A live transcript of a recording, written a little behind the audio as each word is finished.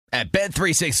At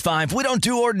Bet365, we don't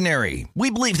do ordinary. We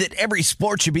believe that every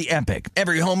sport should be epic.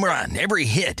 Every home run, every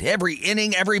hit, every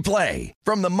inning, every play.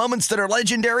 From the moments that are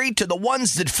legendary to the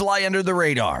ones that fly under the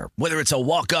radar. Whether it's a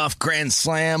walk-off grand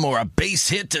slam or a base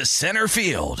hit to center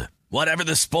field. Whatever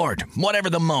the sport, whatever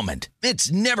the moment.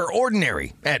 It's never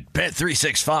ordinary at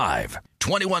Bet365.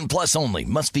 21 plus only.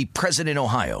 Must be present in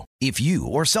Ohio. If you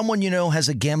or someone you know has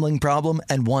a gambling problem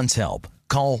and wants help,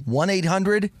 call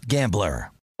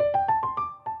 1-800-GAMBLER.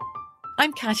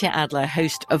 I'm Katya Adler,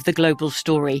 host of The Global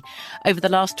Story. Over the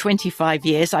last 25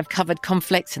 years, I've covered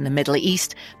conflicts in the Middle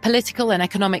East, political and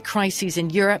economic crises in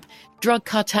Europe, drug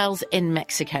cartels in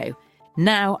Mexico.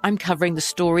 Now I'm covering the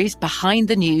stories behind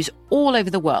the news all over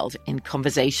the world in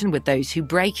conversation with those who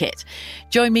break it.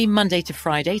 Join me Monday to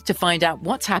Friday to find out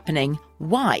what's happening,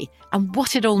 why, and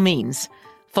what it all means.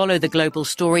 Follow The Global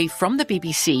Story from the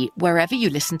BBC wherever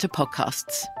you listen to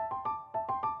podcasts.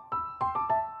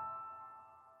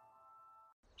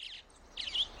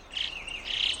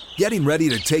 Getting ready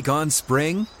to take on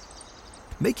spring?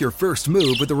 Make your first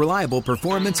move with the reliable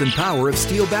performance and power of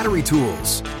Steel battery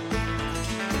tools.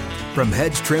 From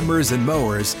hedge trimmers and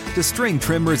mowers to string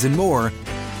trimmers and more,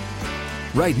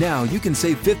 right now you can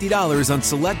save $50 on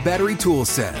select battery tool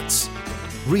sets.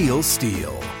 Real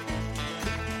Steel.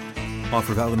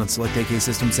 Offer valid on select AK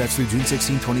system sets through June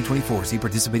 16, 2024. See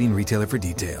participating retailer for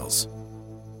details.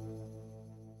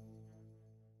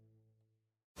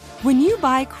 When you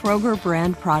buy Kroger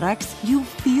brand products, you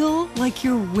feel like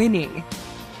you're winning.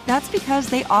 That's because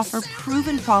they offer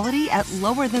proven quality at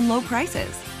lower than low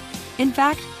prices. In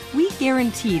fact, we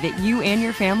guarantee that you and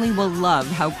your family will love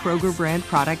how Kroger brand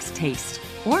products taste,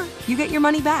 or you get your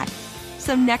money back.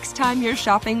 So next time you're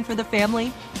shopping for the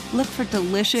family, look for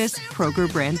delicious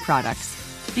Kroger brand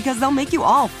products, because they'll make you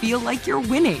all feel like you're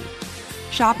winning.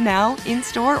 Shop now,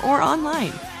 in-store, or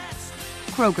online.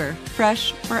 Kroger,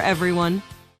 fresh for everyone.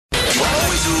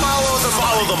 Always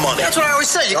follow the money. That's what I always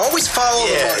say. You always follow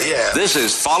the money. Yeah. This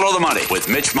is Follow the Money with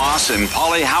Mitch Moss and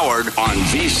Paulie Howard on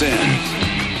VSiN.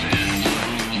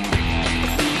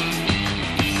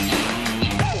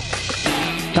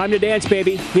 Time to dance,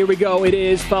 baby. Here we go. It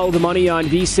is Follow the Money on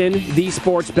VSiN, the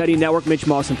Sports Betting Network. Mitch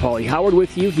Moss and Paulie Howard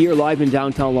with you here live in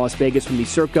downtown Las Vegas from the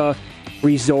Circa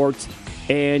Resort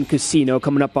and Casino.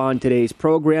 Coming up on today's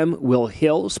program, Will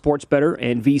Hill, sports bettor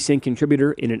and VSiN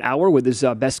contributor in an hour with his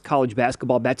best college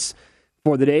basketball bets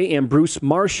for the day. And Bruce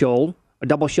Marshall, a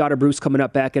double shot of Bruce coming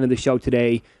up back into the show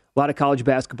today. A lot of college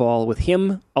basketball with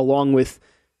him along with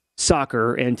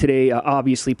soccer. And today,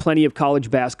 obviously, plenty of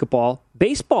college basketball.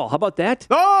 Baseball, how about that?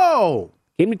 Oh!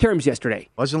 Came to terms yesterday.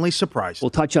 Pleasantly surprised.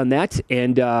 We'll touch on that.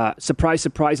 And surprise,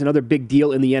 another big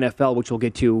deal in the NFL, which we'll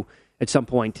get to at some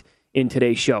point in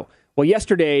today's show. Well,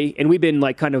 yesterday, and we've been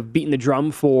like kind of beating the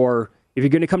drum for if you're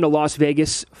going to come to Las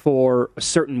Vegas for a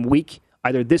certain week,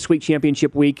 either this week,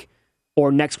 championship week,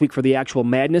 or next week for the actual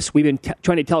madness, we've been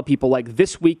trying to tell people like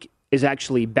this week is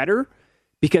actually better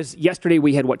because yesterday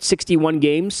we had, 61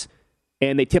 games,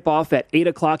 and they tip off at 8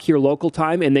 o'clock here local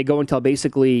time, and they go until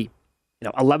basically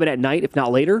 11 at night, if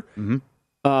not later. Mm-hmm.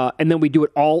 And then we do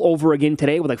it all over again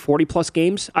today with like 40-plus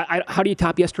games. How do you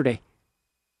top yesterday?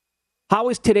 How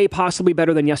is today possibly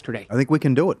better than yesterday? I think we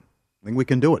can do it.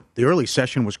 The early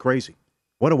session was crazy.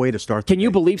 What a way to start the Can you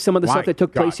day. believe some of the stuff that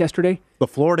took place yesterday? The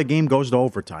Florida game goes to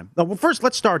overtime. Well, first,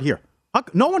 let's start here.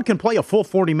 No one can play a full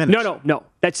 40 minutes. No.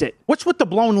 That's it. What's with the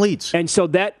blown leads? And so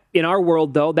that, in our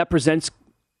world, though, that presents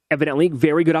evidently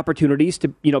very good opportunities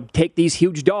to, take these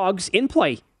huge dogs in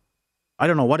play. I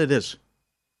don't know what it is.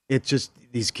 It's just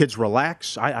these kids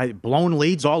relax. Blown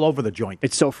leads all over the joint.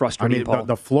 It's so frustrating, Paul.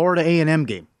 The Florida A&M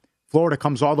game. Florida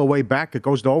comes all the way back. It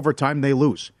goes to overtime. They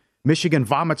lose. Michigan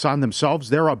vomits on themselves.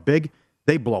 They're up big.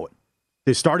 They blow it.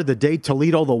 They started the day,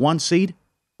 Toledo, the 1 seed.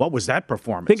 What was that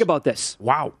performance? Think about this.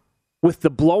 Wow. With the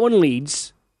blowing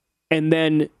leads, and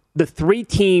then the three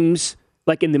teams,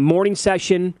 like in the morning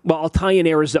session, well, I'll tie in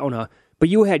Arizona, but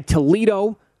you had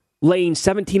Toledo laying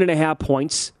 17.5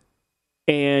 points,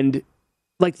 and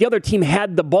like the other team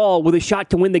had the ball with a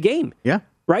shot to win the game. Yeah.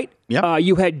 Right? Yeah.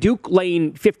 You had Duke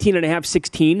laying 15.5,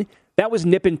 16. That was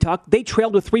nip and tuck. They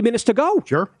trailed with 3 minutes to go.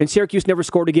 Sure. And Syracuse never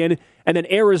scored again. And then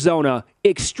Arizona,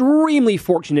 extremely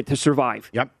fortunate to survive.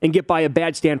 Yep. And get by a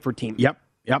bad Stanford team. Yep.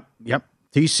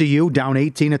 TCU down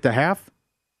 18 at the half.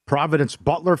 Providence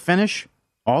Butler finish.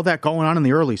 All that going on in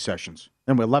the early sessions.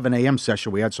 Then with 11 a.m.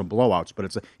 session, we had some blowouts. But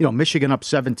it's, Michigan up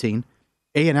 17.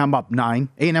 A&M up 9.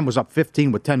 A&M was up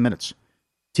 15 with 10 minutes.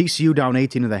 TCU down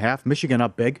 18 at the half. Michigan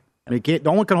up big.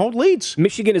 No one can hold leads.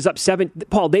 Michigan is up 7.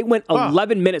 Paul, they went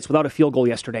 11 minutes without a field goal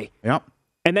yesterday. Yep.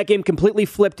 And that game completely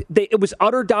flipped. It was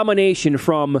utter domination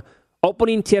from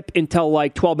Opening tip until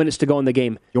like 12 minutes to go in the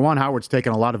game. Juwan Howard's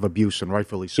taken a lot of abuse, and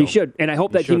rightfully so. He should, and I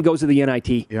hope that team goes to the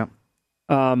NIT. Yeah.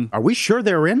 Are we sure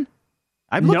they're in?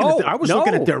 I was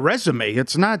looking at their resume.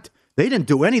 It's not. They didn't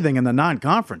do anything in the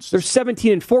non-conference. They're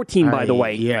 17-14, by the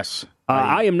way. Yes.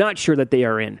 I am not sure that they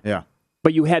are in. Yeah.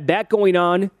 But you had that going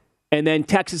on, and then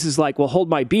Texas is like, well, hold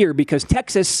my beer, because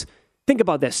Texas, think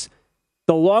about this.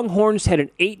 The Longhorns had an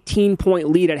 18-point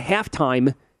lead at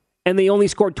halftime, and they only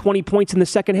scored 20 points in the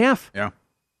second half. Yeah.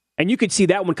 And you could see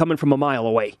that one coming from a mile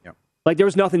away. Yeah. Like, there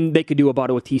was nothing they could do about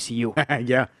it with TCU.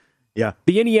 Yeah. Yeah.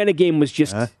 The Indiana game was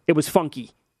just, it was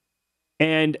funky.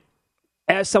 And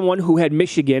as someone who had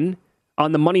Michigan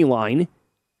on the money line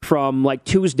from like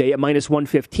Tuesday at minus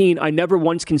 115, I never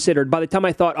once considered, by the time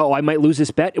I thought, I might lose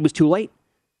this bet, it was too late.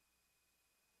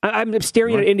 I'm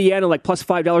staring at Indiana like plus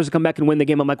 $5 to come back and win the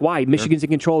game. I'm like, why? Michigan's in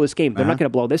control of this game. They're not going to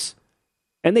blow this.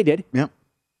 And they did. Yeah.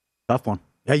 Tough one.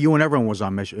 Yeah, you and everyone was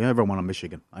on Michigan. Everyone on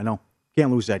Michigan. I know.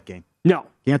 Can't lose that game. No.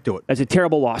 Can't do it. That's a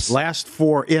terrible loss. Last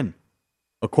four in,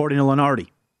 according to Lenardi.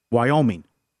 Wyoming,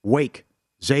 Wake,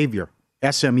 Xavier,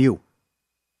 SMU.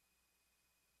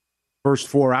 First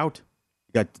four out.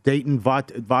 You got Dayton,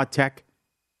 Vatech,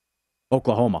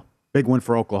 Oklahoma. Big win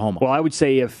for Oklahoma. Well, I would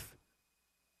say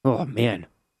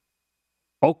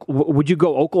would you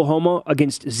go Oklahoma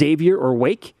against Xavier or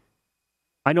Wake?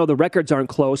 I know the records aren't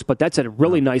close, but that's a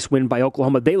really nice win by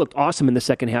Oklahoma. They looked awesome in the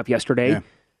second half yesterday. Yeah.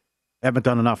 Haven't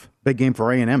done enough. Big game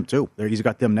for A&M, too. He's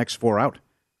got them next four out.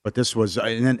 But this was,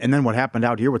 and then what happened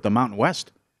out here with the Mountain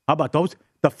West? How about those?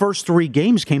 The first three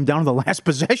games came down to the last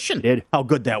possession. Did. How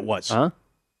good that was. Huh?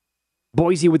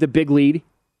 Boise with a big lead.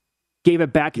 Gave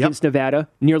it back against Nevada.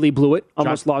 Nearly blew it.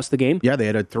 Almost lost the game. Yeah, they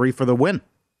had a 3 for the win.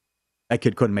 That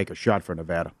kid couldn't make a shot for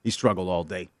Nevada. He struggled all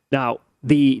day. Now,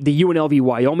 the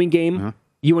UNLV-Wyoming game,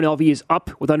 UNLV is up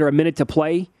with under a minute to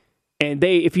play. And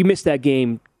if you missed that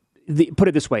game, put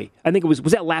it this way. I think was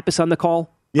that Lapis on the call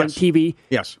on TV?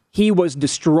 Yes. He was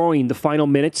destroying the final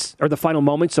minutes or the final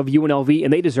moments of UNLV,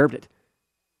 and they deserved it.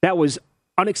 That was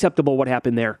unacceptable what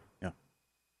happened there. Yeah.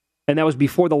 And that was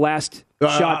before the last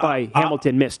shot by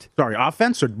Hamilton missed. Sorry,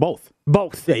 offense or both?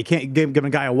 Both. Yeah, you can't give a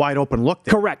guy a wide open look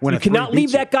there. Correct. You cannot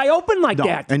leave that guy open like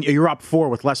that. And you're up 4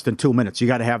 with less than 2 minutes. You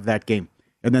got to have that game.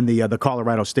 And then the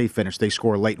Colorado State finish, they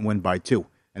score late and win by 2.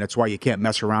 And that's why you can't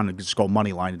mess around and just go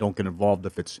money line and don't get involved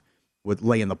if it's with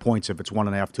laying the points. If it's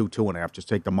 1.5, 2, 2.5, just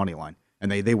take the money line.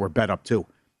 And they were bet up too.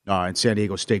 And San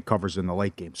Diego State covers in the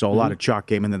late game. So a lot of chalk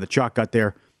game. And then the chalk got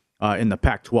there in the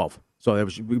Pac-12. So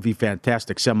it would be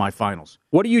fantastic semifinals.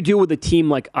 What do you do with a team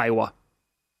like Iowa?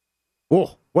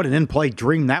 Oh, what an in-play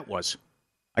dream that was.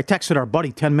 I texted our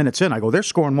buddy 10 minutes in. I go, they're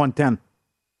scoring 110.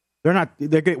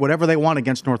 They get whatever they want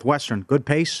against Northwestern. Good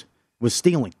pace was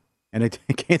stealing. And it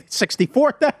came 64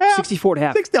 at the half. 64 at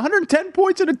half. 110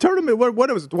 points in a tournament. What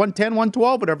was it? 110,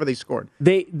 112, whatever they scored.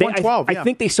 112, I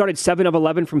think they started 7 of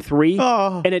 11 from 3.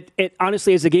 And it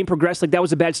honestly, as the game progressed, that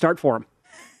was a bad start for them.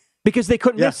 Because they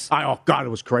couldn't miss. Oh, God, it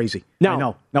was crazy. No. I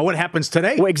know. Now, what happens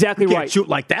today? Well, exactly you can't right. shoot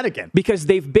like that again. Because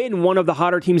they've been one of the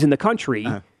hotter teams in the country,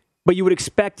 but you would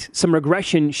expect some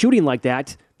regression shooting like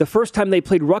that. The first time they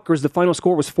played Rutgers, the final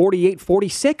score was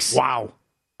 48-46. Wow.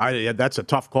 That's a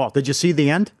tough call. Did you see the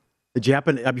end? Did you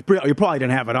happen? You probably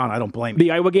didn't have it on. I don't blame you.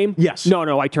 The Iowa game? Yes.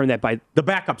 No, I turned that by. The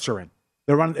backups are in.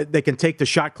 They can take the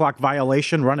shot clock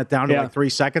violation, run it down to like 3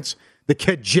 seconds. The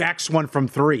kid jacks one from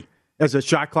 3. As the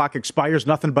shot clock expires,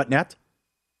 nothing but net.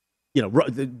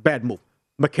 Bad move.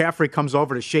 McCaffrey comes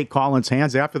over to shake Collins'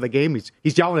 hands after the game.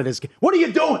 He's yelling at his kid. What are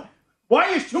you doing? Why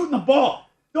are you shooting the ball?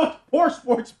 No, poor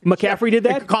sports. McCaffrey did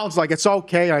that? And Collins like, it's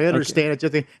okay. I understand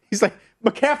it. He's like,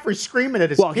 McCaffrey screaming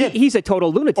at his kid. He's a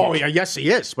total lunatic. Oh, yeah, yes,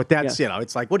 he is. But that's,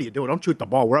 it's like, what are you doing? Don't shoot the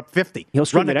ball. We're up 50. He'll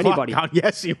scream at anybody.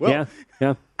 Yes, he will.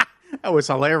 Yeah. That was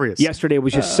hilarious. Yesterday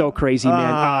was just so crazy,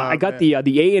 man. I got the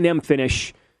A&M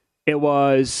finish. It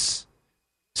was,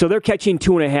 so they're catching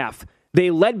 2.5.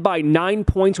 They led by 9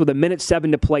 points with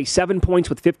 1:07 to play, 7 points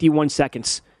with 51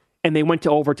 seconds, and they went to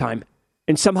overtime.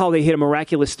 And somehow they hit a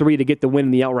miraculous 3 to get the win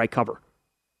in the outright cover.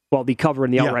 Well, the cover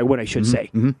and the outright win, I should say.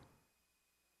 Mm-hmm.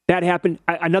 That happened.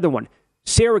 Another one.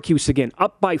 Syracuse again,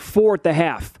 up by 4 at the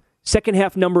half. Second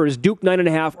half number is Duke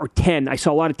 9.5 or 10. I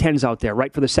saw a lot of 10s out there,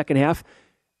 right, for the second half.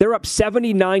 They're up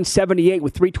 79-78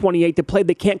 with 3:28 to play.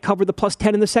 They can't cover the plus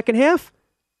 10 in the second half.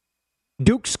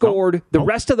 Duke scored the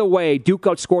rest of the way. Duke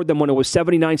outscored them when it was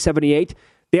 79-78.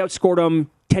 They outscored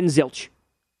them 10 zilch.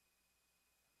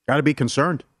 Got to be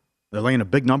concerned. They're laying a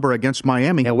big number against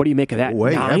Miami. Yeah, what do you make of that?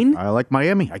 9? I like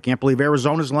Miami. I can't believe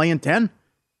Arizona's laying 10.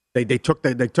 They took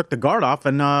the guard off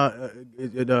and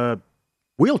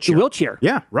wheelchair. Wheelchair.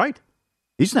 Yeah, right.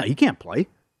 He can't play.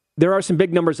 There are some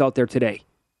big numbers out there today.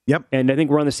 Yep. And I think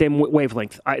we're on the same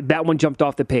wavelength. That one jumped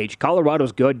off the page.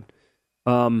 Colorado's good.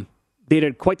 They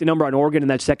did quite the number on Oregon in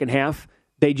that second half.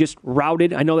 They just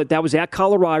routed. I know that was at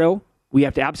Colorado. We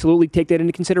have to absolutely take that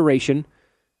into consideration.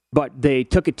 But they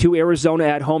took it to Arizona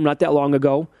at home not that long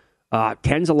ago.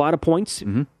 10's a lot of points.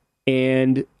 Mm-hmm.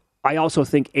 And I also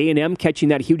think A&M catching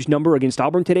that huge number against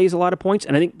Auburn today is a lot of points.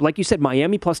 And I think, like you said,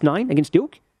 Miami +9 against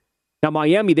Duke. Now,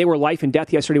 Miami, they were life and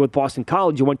death yesterday with Boston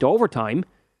College. You went to overtime.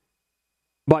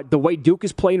 But the way Duke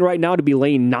is playing right now, to be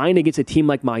laying 9 against a team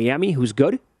like Miami, who's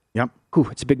good, yep,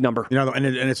 it's a big number. And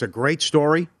it's a great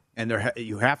story, and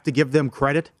you have to give them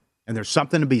credit. And there's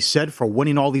something to be said for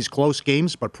winning all these close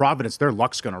games. But Providence, their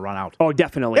luck's going to run out. Oh,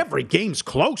 definitely. Every game's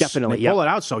close. Definitely, they pull it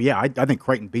out. So yeah, I think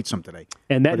Creighton beats them today.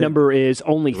 And that number is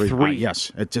only 3.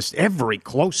 Yes, it's just every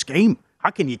close game. How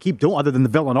can you keep doing other than the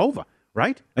Villanova,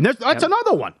 right? And that's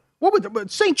another one.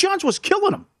 St. John's was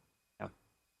killing them. Yeah.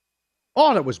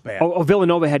 Oh, that was bad. Oh,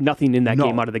 Villanova had nothing in that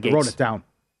game out of the gates. I wrote it down.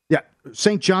 Yeah,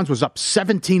 St. John's was up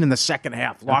 17 in the second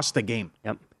half, lost the game.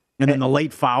 Yep. And then the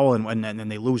late foul, and then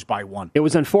they lose by 1. It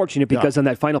was unfortunate because on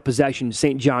that final possession,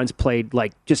 St. John's played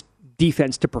like just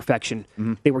defense to perfection.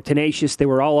 Mm-hmm. They were tenacious. They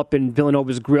were all up in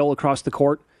Villanova's grill across the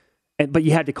court. But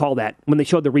you had to call that. When they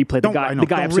showed the replay, the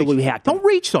guy absolutely had to. Don't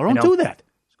reach, though. Don't do that.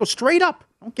 Just go straight up.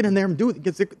 Don't get in there and do it.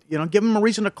 Give them a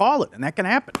reason to call it, and that can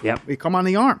happen. Yep. You come on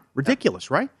the arm.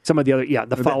 Ridiculous, right? Some of the other,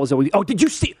 the fouls. Oh, did you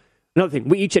see? Another thing.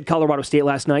 We each had Colorado State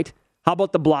last night. How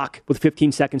about the block with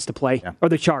 15 seconds to play? Yeah. Or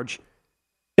the charge?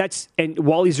 And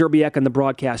Wally Zerbiak on the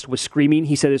broadcast was screaming.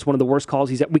 He said it's one of the worst calls.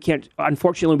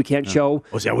 Unfortunately, we can't show.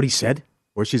 Was that what he said?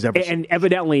 Or she's ever and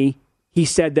evidently, he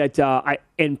said that,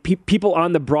 people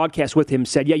on the broadcast with him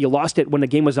said, yeah, you lost it when the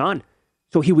game was on.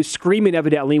 So he was screaming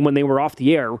evidently when they were off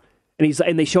the air.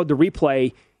 And they showed the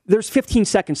replay. There's 15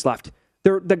 seconds left.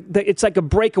 It's like a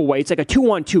breakaway. It's like a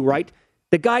 2-on-2, right?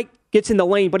 The guy gets in the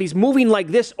lane, but he's moving like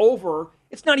this over.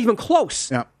 It's not even close.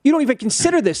 Yeah. You don't even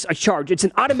consider this a charge. It's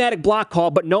an automatic block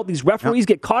call, but no, these referees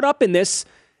get caught up in this,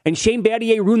 and Shane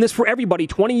Battier ruined this for everybody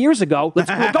 20 years ago. We're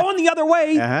going the other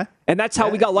way, and that's how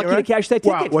we got lucky to cash that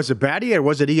ticket. Well, was it Battier or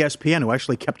was it ESPN who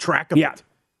actually kept track of it?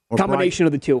 Or combination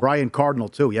of the two. Brian Cardinal,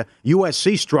 too, yeah.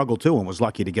 USC struggled, too, and was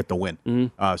lucky to get the win.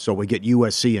 Mm-hmm. So we get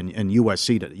USC and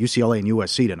UCLA and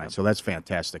USC tonight, so that's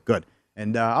fantastic. Good.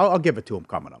 And I'll give it to him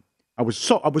coming up. I was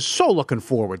so looking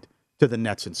forward to the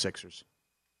Nets and Sixers.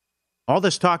 All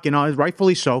this talk,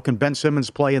 rightfully so, can Ben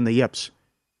Simmons play in the yips?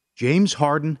 James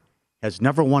Harden has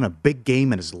never won a big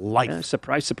game in his life. Yeah,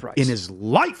 surprise, surprise. In his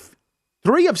life.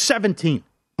 3 of 17.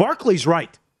 Barkley's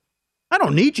right. I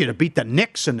don't need you to beat the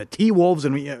Knicks and the T-Wolves.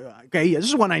 Okay, this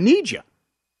is when I need you.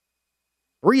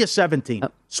 3 of 17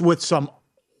 with some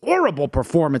horrible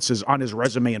performances on his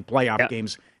resume in playoff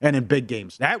games and in big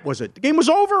games. That was it. The game was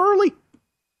over early.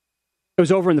 It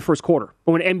was over in the first quarter.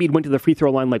 But when Embiid went to the free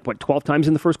throw line, 12 times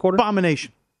in the first quarter?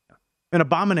 Abomination. An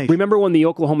abomination. Remember when the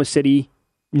Oklahoma City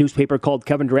newspaper called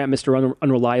Kevin Durant Mr.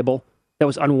 Unreliable? That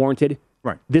was unwarranted.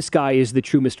 Right. This guy is the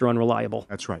true Mr. Unreliable.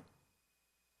 That's right.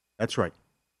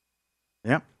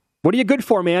 Yeah. What are you good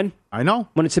for, man? I know.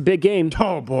 When it's a big game.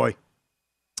 Oh, boy.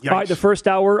 Yikes. All right, the first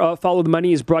hour of Follow the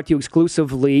Money is brought to you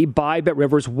exclusively by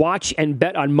BetRivers. Watch and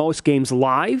bet on most games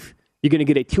live. You're going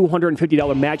to get a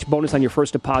 $250 match bonus on your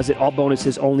first deposit. All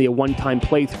bonuses only a one-time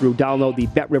playthrough. Download the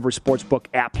BetRivers Sportsbook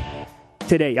app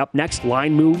today. Up next,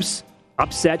 line moves,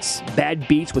 upsets, bad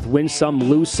beats with win some,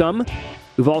 lose some.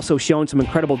 We've also shown some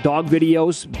incredible dog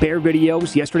videos, bear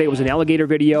videos. Yesterday it was an alligator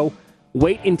video.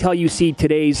 Wait until you see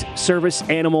today's service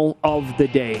animal of the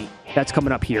day. That's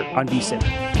coming up here on VSiN.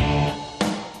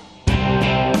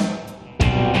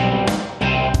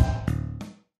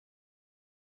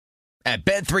 At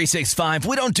Bet365,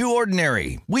 we don't do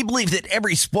ordinary. We believe that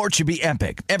every sport should be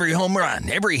epic. Every home run,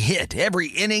 every hit, every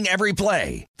inning, every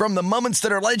play. From the moments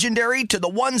that are legendary to the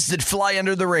ones that fly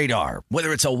under the radar.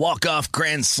 Whether it's a walk-off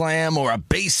grand slam or a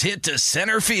base hit to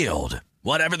center field.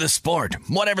 Whatever the sport,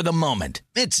 whatever the moment.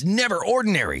 It's never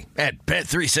ordinary at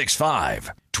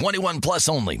Bet365. 21 plus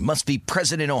only. Must be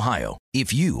present in Ohio.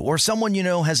 If you or someone you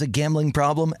know has a gambling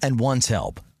problem and wants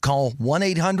help, call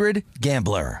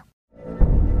 1-800-GAMBLER.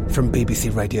 From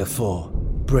BBC Radio 4,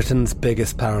 Britain's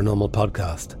biggest paranormal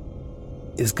podcast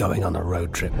is going on a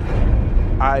road trip.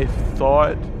 I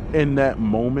thought in that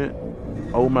moment,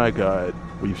 oh my God,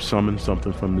 we've summoned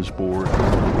something from this board.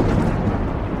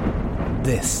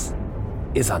 This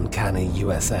is Uncanny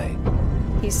USA.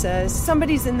 He says,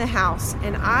 somebody's in the house,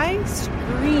 and I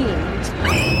screamed.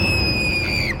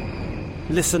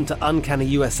 Listen to Uncanny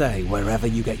USA wherever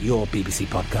you get your BBC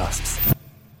podcasts,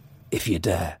 if you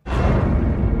dare.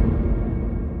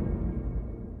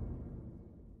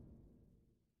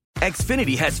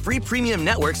 Xfinity has free premium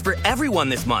networks for everyone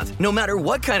this month, no matter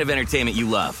what kind of entertainment you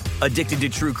love. Addicted to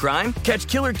true crime? Catch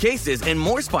killer cases and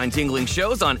more spine-tingling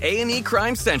shows on A&E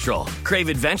Crime Central. Crave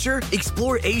adventure?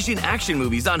 Explore Asian action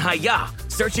movies on Hi-YAH.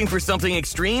 Searching for something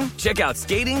extreme? Check out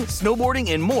skating,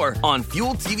 snowboarding, and more on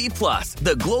Fuel TV Plus,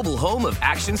 the global home of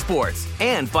action sports.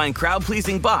 And find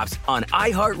crowd-pleasing bops on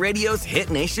iHeartRadio's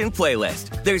Hit Nation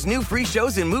playlist. There's new free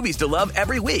shows and movies to love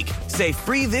every week. Say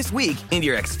free this week in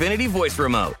your Xfinity voice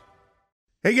remote.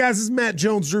 Hey guys, this is Matt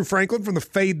Jones, Drew Franklin from the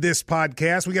Fade This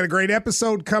podcast. We got a great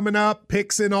episode coming up,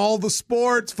 picks in all the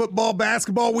sports, football,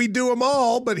 basketball, we do them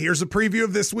all, but here's a preview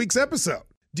of this week's episode.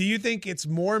 Do you think it's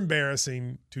more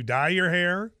embarrassing to dye your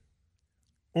hair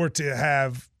or to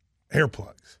have hair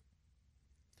plugs?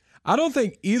 I don't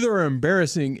think either are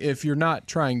embarrassing if you're not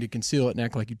trying to conceal it and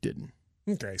act like you didn't.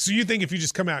 Okay, so you think if you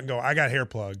just come out and go, I got hair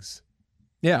plugs.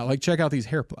 Yeah, like check out these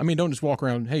hair plugs. I mean, don't just walk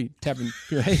around, hey, tapping,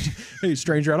 hey,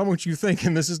 stranger, I don't want you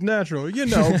thinking this is natural, But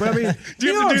I mean, do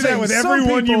you have to do that with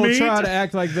everyone you meet? Try to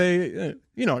act like they,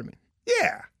 you know what I mean?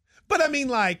 Yeah, but I mean,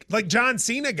 like John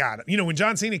Cena got it. When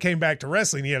John Cena came back to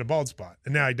wrestling, he had a bald spot,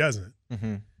 and now he doesn't.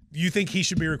 Mm-hmm. You think he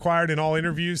should be required in all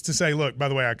interviews to say, "Look, by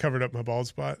the way, I covered up my bald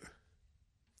spot"?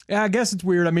 Yeah, I guess it's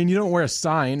weird. I mean, you don't wear a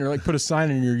sign or put a sign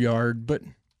in your yard, but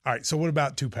all right. So what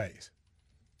about toupees?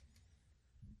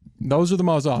 Those are the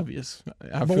most obvious.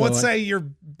 But let's say you're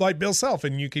like Bill Self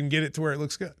and you can get it to where it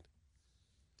looks good.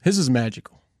 His is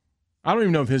magical. I don't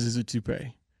even know if his is a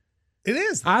toupee. It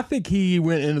is. I think he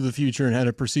went into the future and had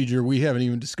a procedure we haven't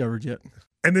even discovered yet.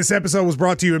 And this episode was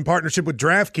brought to you in partnership with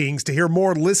DraftKings. To hear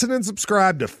more, listen and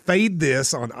subscribe to Fade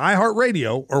This on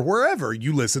iHeartRadio or wherever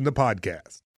you listen to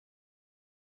podcasts.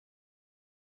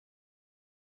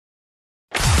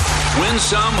 Win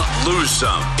Some, Lose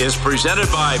Some is presented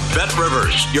by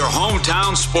BetRivers, your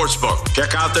hometown sportsbook.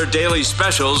 Check out their daily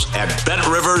specials at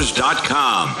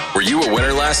BetRivers.com. Were you a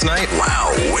winner last night?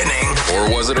 Wow, winning. Or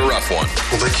was it a rough one?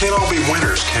 Well, they can't all be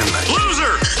winners, can they?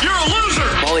 Loser! You're a loser!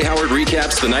 Paulie Howard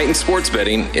recaps the night in sports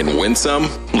betting in Win Some,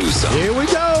 Lose Some. Here we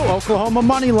go. Oklahoma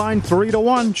money line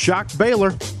 3-1. Shocked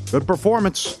Baylor. Good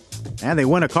performance. And they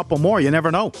win a couple more. You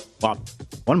never know. Well,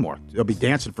 one more. They'll be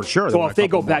dancing for sure. Well, if they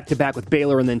go back-to-back with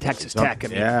Baylor and then Texas Tech.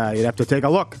 Yeah, you'd have to take a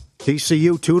look.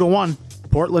 TCU 2-1.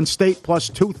 Portland State plus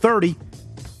 230.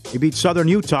 They beat Southern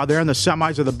Utah. They're in the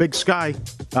semis of the Big Sky.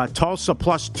 Tulsa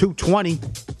plus 220.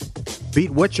 Beat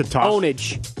Wichita.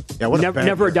 Ownage. Yeah, what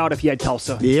never a doubt if you had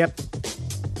Tulsa. Yep.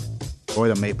 Boy,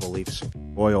 the Maple Leafs.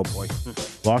 Boy, oh boy.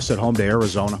 Lost at home to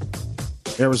Arizona.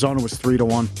 Arizona was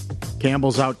 3-1.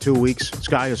 Campbell's out 2 weeks.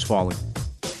 Sky is falling.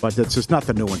 But it's just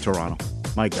nothing new in Toronto.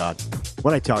 My God.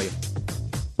 What'd I tell you?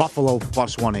 Buffalo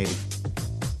plus 180.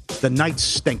 The Knights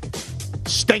stink.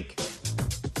 Stink.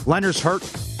 Leonard's hurt.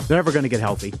 They're never going to get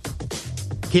healthy.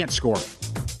 Can't score.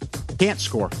 Can't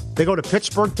score. They go to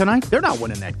Pittsburgh tonight. They're not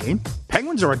winning that game.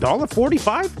 Penguins are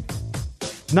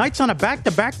 $1.45. Knights on a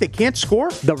back-to-back. They can't score.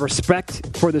 The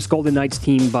respect for this Golden Knights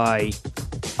team by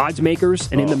odds makers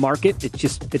and in the market,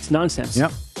 it's nonsense.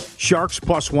 Yep. Sharks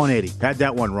plus 180. Had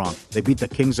that one wrong. They beat the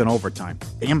Kings in overtime.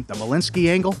 Damn, the Malinsky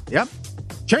angle. Yep.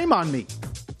 Shame on me.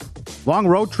 Long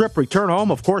road trip, return home.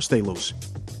 Of course they lose.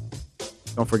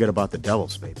 Don't forget about the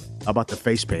Devils, baby. How about the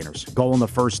face painters? Goal in the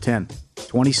first 10.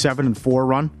 27-4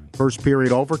 run. First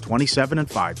period over.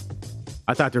 27-5.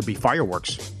 I thought there'd be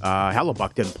fireworks.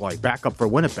 Hellebuck didn't play. Backup for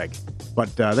Winnipeg.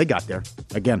 But they got there.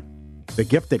 Again, the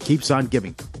gift that keeps on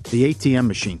giving. The ATM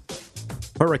machine.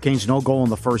 Hurricanes, no goal in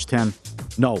the first 10.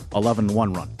 No,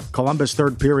 11-1 run. Columbus,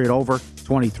 third period over,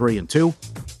 23-2.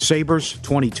 Sabres,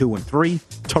 22-3.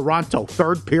 Toronto,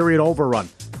 third period overrun,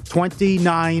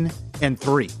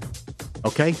 29-3.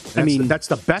 Okay? That's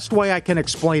the best way I can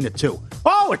explain it, too.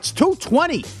 Oh, it's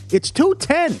 220. It's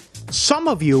 210. Some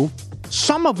of you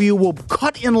will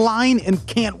cut in line and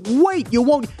can't wait.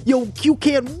 You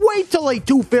can't wait till late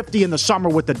 250 in the summer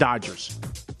with the Dodgers.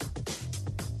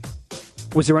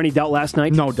 Was there any doubt last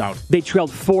night? No doubt. They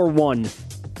trailed 4-1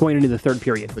 going into the third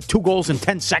period. With 2 goals in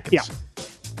 10 seconds. Yeah.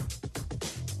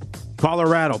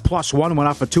 Colorado, plus 1, went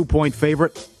off a 2-point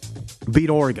favorite, beat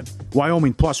Oregon.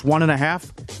 Wyoming, plus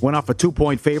 1.5, went off a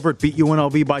 2-point favorite, beat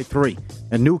UNLV by 3.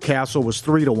 And Newcastle was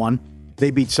 3-1.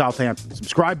 They beat Southampton.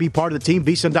 Subscribe, be part of the team,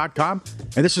 VSiN.com.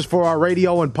 And this is for our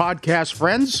radio and podcast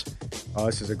friends. Oh,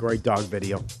 this is a great dog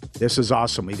video. This is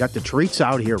awesome. We got the treats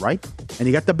out here, right? And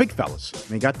you got the big fellas. And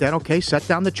you got that, okay? Set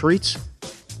down the treats.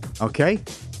 Okay?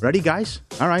 Ready, guys?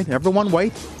 All right, everyone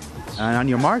wait. And on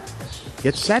your mark,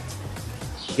 get set.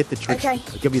 Get the treats. Okay.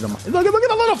 I'll give you the money. Look at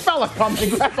the little fella coming.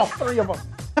 Grab all 3 of them.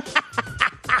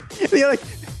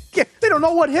 They don't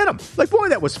know what hit him. Like, boy,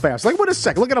 that was fast. Like, wait a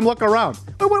second. Look at him looking around.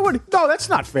 What? No, that's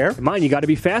not fair. Come on, you got to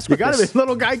be fast with this.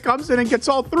 Little guy comes in and gets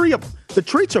all three of them. The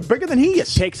treats are bigger than he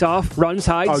is. Takes off, runs,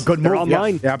 hides. Oh, good move. They're all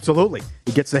mine. Yeah, absolutely.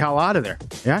 He gets the hell out of there.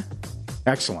 Yeah?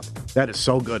 Excellent. That is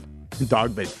so good.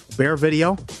 Dog video. Bear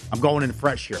video. I'm going in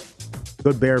fresh here.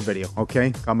 Good bear video.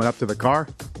 Okay, coming up to the car.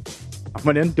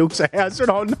 Coming in. Dukes of Hazzard.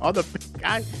 Oh, no, the big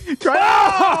guy.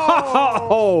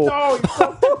 No, he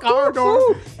broke the car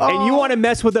door. And you want to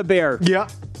mess with a bear? Yeah.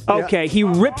 Okay, he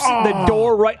rips the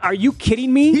door right. Are you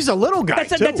kidding me? He's a little guy,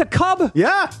 That's a cub.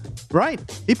 Yeah, right.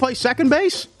 He plays second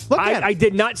base. Look at him. I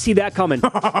did not see that coming.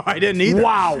 I didn't either.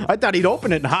 Wow. I thought he'd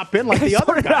open it and hop in like the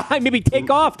other guy. Maybe take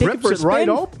off. Take Rips it for a spin. right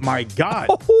open. My God.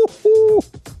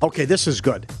 Okay, this is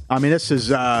good. I mean, this is...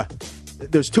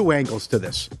 there's two angles to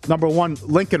this. Number one,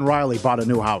 Lincoln Riley bought a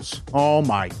new house. Oh,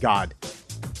 my God.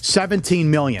 $17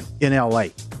 million in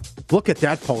L.A. Look at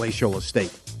that palatial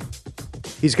estate.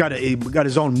 He got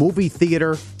his own movie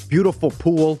theater, beautiful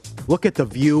pool. Look at the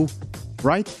view,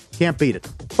 right? Can't beat it.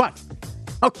 But,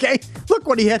 okay, look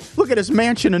what he had. Look at his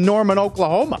mansion in Norman,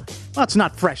 Oklahoma. Well, it's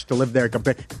not fresh to live there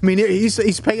compared. I mean,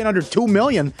 he's paying under $2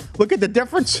 million. Look at the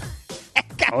difference.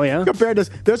 Oh, yeah? Compared to,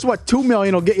 there's what $2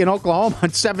 million will get you in Oklahoma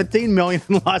and $17 million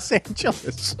in Los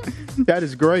Angeles. That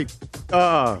is great.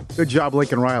 Good job,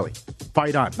 Lincoln Riley.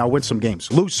 Fight on. Now win some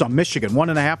games. Lose some. Michigan,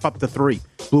 1.5 up to 3.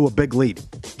 Blew a big lead.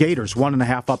 Gators,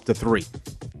 1.5 up to 3.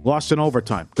 Lost in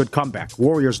overtime. Good comeback.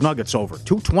 Warriors, Nuggets over.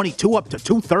 222 up to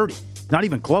 230. Not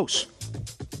even close.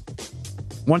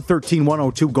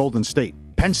 113-102 Golden State.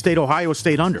 Penn State, Ohio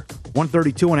State under.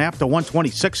 132.5 to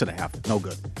 126.5. No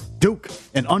good. Duke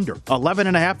and under.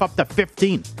 11.5 up to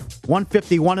 15.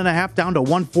 151.5 down to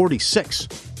 146.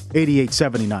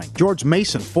 88-79. George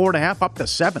Mason, 4.5 up to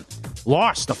 7.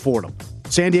 Lost to Fordham.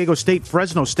 San Diego State,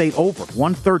 Fresno State over.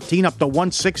 113 up to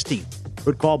 116.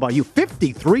 Good call by you.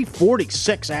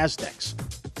 53-46 Aztecs.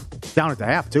 Down at the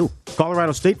half, too.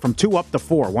 Colorado State from 2 up to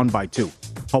 4. 1 by 2.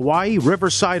 Hawaii,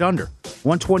 Riverside under.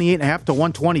 128.5 to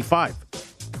 125.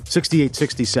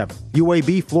 68-67.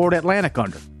 UAB, Florida Atlantic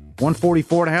under.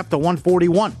 144.5 to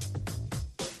 141.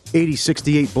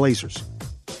 80-68 Blazers.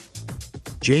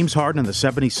 James Harden and the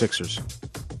 76ers.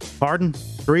 Harden,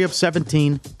 3 of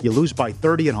 17. You lose by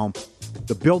 30 at home.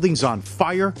 The building's on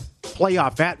fire.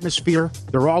 Playoff atmosphere.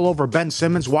 They're all over Ben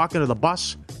Simmons walking to the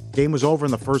bus. Game was over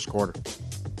in the first quarter.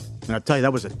 And I'll tell you,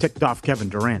 that was a ticked off Kevin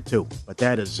Durant, too. But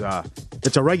that is,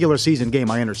 it's a regular season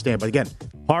game, I understand. But again,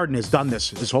 Harden has done this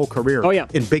his whole career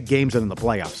in big games and in the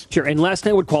playoffs. Sure, and last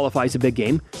night would qualify as a big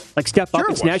game. Like, step up,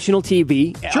 it's national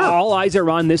TV. Sure. All eyes are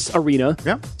on this arena.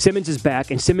 Yeah. Simmons is back,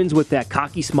 and Simmons with that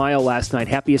cocky smile last night.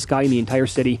 Happiest guy in the entire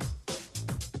city.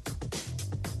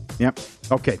 Yep.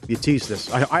 Okay, you tease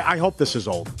this. I hope this is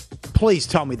old. Please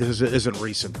tell me this isn't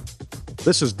recent.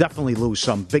 This is definitely lose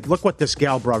some big. Look what this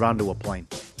gal brought onto a plane.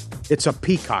 It's a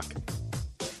peacock.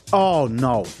 Oh,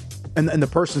 no. And the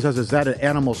person says, is that an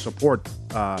animal support?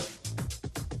 Yes.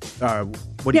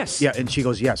 Yeah, and she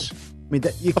goes, yes. I mean,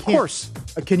 you can't. Of course.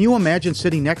 Can you imagine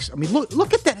sitting next? I mean,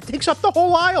 look at that. It takes up the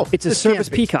whole aisle. It's a service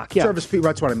peacock, yeah. Service peacock,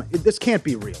 that's what I meant. This can't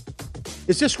be real.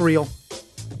 Is this real?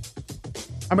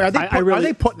 I mean, are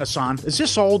they putting us on? Is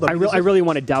this old? I really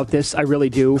want to doubt this. I really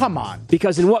do. Come on.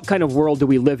 Because in what kind of world do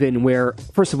we live in where,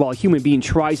 first of all, a human being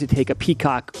tries to take a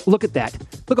peacock? Look at that.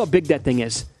 Look how big that thing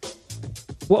is.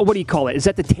 What do you call it? Is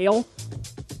that the tail?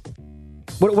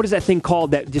 What is that thing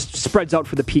called that just spreads out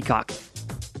for the peacock?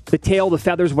 The tail, the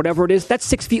feathers, whatever it is, that's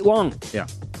 6 feet long. Yeah.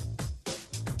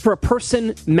 For a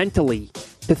person mentally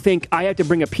to think, I have to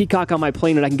bring a peacock on my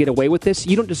plane and I can get away with this,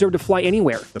 you don't deserve to fly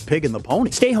anywhere. The pig and the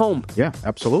pony. Stay home. Yeah,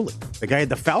 absolutely. The guy had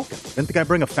the falcon. Didn't the guy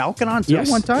bring a falcon on too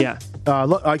one time? Yeah.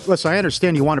 Listen, I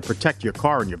understand you want to protect your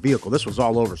car and your vehicle. This was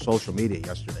all over social media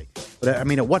yesterday. But, I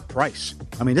mean, at what price?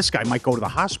 I mean, this guy might go to the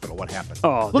hospital. What happened?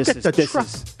 Oh, look at the truck.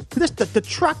 The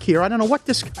truck here, I don't know what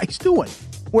this guy's doing.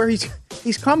 Where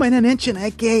he's coming in inching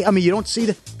that gate. I mean, you don't see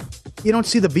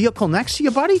the vehicle next to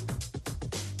you, buddy?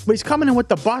 But he's coming in with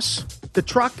the bus, the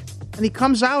truck, and he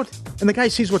comes out, and the guy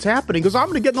sees what's happening. He goes, I'm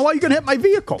going to get in the way. You're going to hit my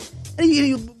vehicle. And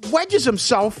he wedges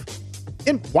himself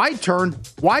in wide turn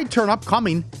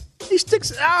upcoming. He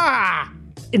sticks,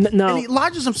 and he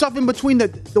lodges himself in between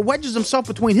wedges himself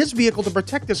between his vehicle to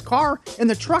protect his car and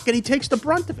the truck, and he takes the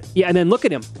brunt of it. Yeah, and then look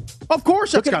at him. Of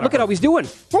course, look at how he's doing.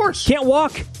 Of course. Can't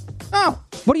walk. Oh.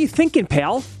 What are you thinking,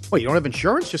 pal? Well, you don't have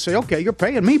insurance? Just say, okay, you're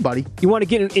paying me, buddy. You want to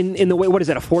get in the way, what is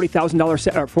that, a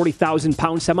 $40,000 or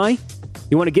 40,000-pound semi?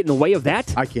 You want to get in the way of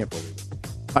that? I can't believe it.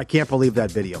 I can't believe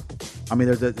that video. I mean,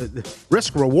 the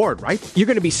risk-reward, right? You're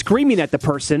going to be screaming at the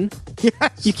person.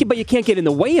 Yes. But you can't get in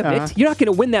the way of it. You're not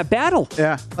going to win that battle.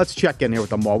 Yeah. Let's check in here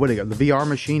with the mall. What do you got? The VR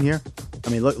machine here? I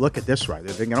mean, look at this right.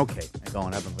 They're thinking, okay, I'm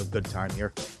going having a good time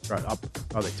here. Right up.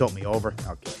 Oh, they tilt me over.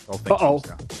 Okay, whole thing comes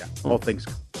down. Yeah, whole thing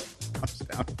comes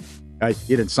down.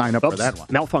 You didn't sign up for that one.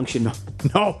 Malfunction.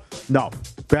 No.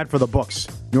 Bad for the books.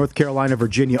 North Carolina,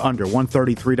 Virginia under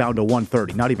 133 down to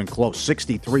 130. Not even close.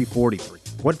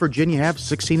 63-43. What Virginia have?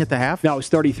 16 at the half? No, it was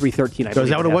 33-13. So is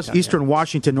that what it was? Eastern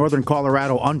Washington, Northern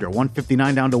Colorado under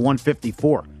 159 down to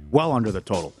 154. Well under the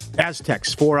total.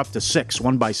 Aztecs 4 up to 6,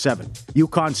 1 by 7.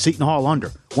 UConn Seton Hall under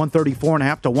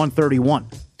 134.5 to 131.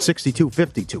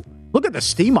 62-52. Look at the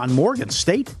steam on Morgan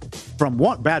State. From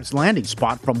one bad landing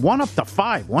spot from 1 up to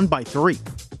 5, 1 by 3.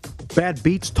 Bad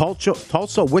beats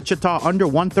Tulsa, Wichita under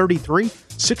 133,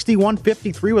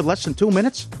 61-53 with less than 2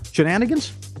 minutes. Shenanigans.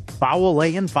 Foul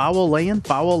lay-in.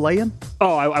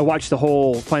 Oh, I watched the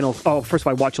whole final. Oh, first of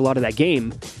all, I watched a lot of that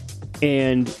game,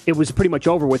 and it was pretty much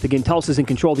over with. Again, Tulsa's in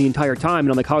control the entire time,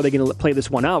 and I'm like, how are they going to play this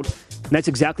one out? And that's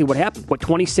exactly what happened.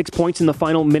 26 points in the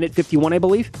final minute 51, I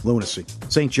believe? Lunacy.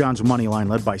 St. John's money line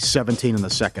led by 17 in the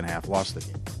second half. Lost the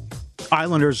game.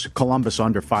 Islanders, Columbus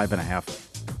under 5.5.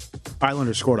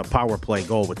 Islanders scored a power play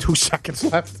goal with 2 seconds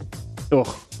left.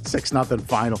 6-0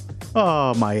 final.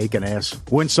 Oh, my aching ass.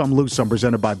 Win some, lose some.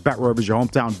 Presented by BetRivers, your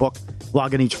hometown book.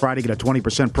 Log in each Friday, get a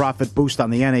 20% profit boost on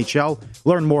the NHL.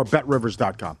 Learn more at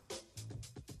BetRivers.com.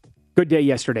 Good day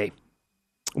yesterday.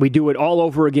 We do it all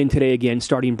over again today,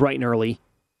 starting bright and early.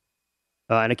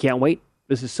 And I can't wait.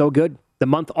 This is so good. The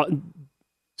month...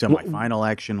 Semi-final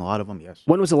action, a lot of them, yes.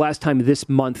 When was the last time this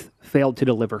month failed to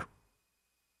deliver?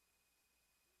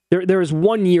 There is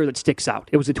one year that sticks out.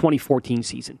 It was the 2014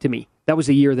 season to me. That was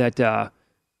the year that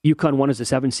UConn won as a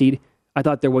 7 seed. I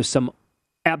thought there was some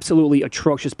absolutely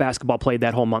atrocious basketball played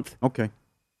that whole month. Okay.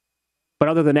 But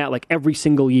other than that, like every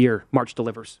single year, March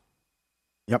delivers.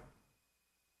 Yep.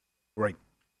 Great.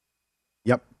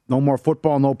 Yep. No more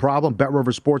football, no problem.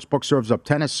 BetRivers Sportsbook serves up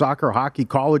tennis, soccer, hockey,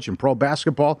 college, and pro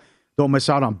basketball. Don't miss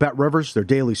out on BetRivers. Their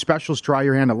daily specials. Try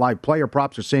your hand at live player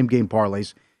props or same-game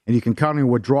parlays. And you can count on your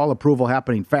withdrawal approval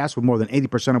happening fast with more than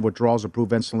 80% of withdrawals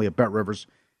approved instantly at BetRivers.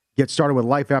 Get started with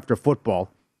life after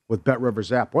football with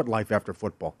BetRivers app. What life after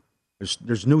football?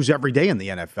 There's news every day in the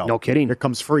NFL. No kidding. Here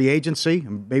comes free agency.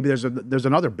 And maybe there's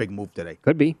another big move today.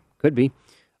 Could be.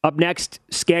 Up next,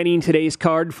 scanning today's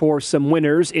card for some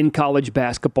winners in college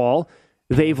basketball.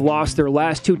 They've lost their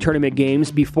last 2 tournament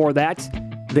games. Before that,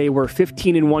 they were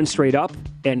 15-1 straight up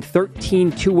and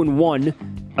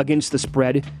 13-2-1 against the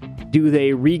spread. Do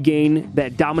they regain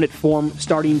that dominant form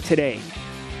starting today?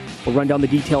 We'll run down the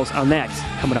details on that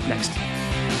coming up next.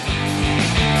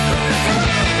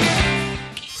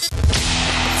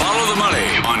 Follow the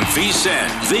money on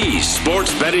VSiN, the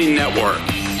Sports Betting Network.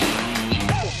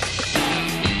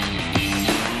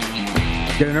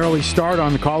 Get an early start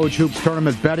on the college hoops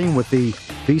tournament betting with the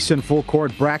VSiN Full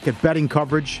Court Bracket betting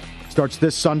coverage. Starts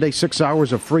this Sunday, 6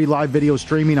 hours of free live video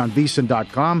streaming on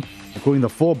VSiN.com, including the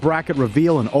full bracket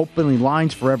reveal and opening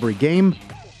lines for every game.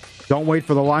 Don't wait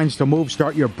for the lines to move.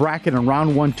 Start your bracket and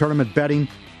round 1 tournament betting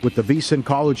with the VSiN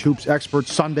College Hoops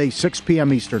experts Sunday, 6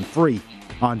 p.m. Eastern, free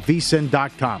on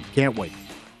VSiN.com. Can't wait.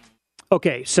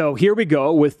 Okay, so here we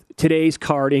go with today's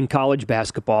card in college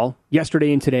basketball.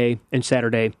 Yesterday and today and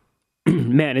Saturday.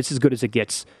 Man, it's as good as it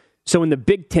gets. So in the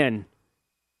Big Ten,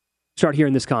 start here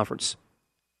in this conference.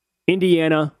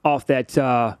 Indiana off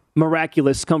that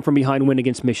miraculous come-from-behind win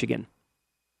against Michigan.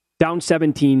 Down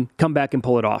 17, come back and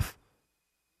pull it off.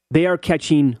 They are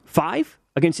catching 5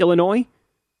 against Illinois,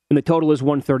 and the total is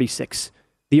 136.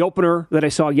 The opener that I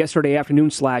saw yesterday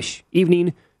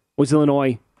afternoon/evening was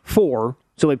Illinois 4,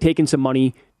 so they've taken some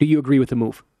money. Do you agree with the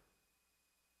move?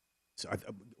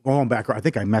 Going back, I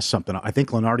think I messed something up. I think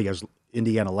Lenardi has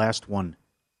Indiana last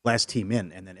team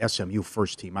in, and then SMU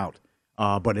first team out.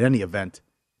 But in any event,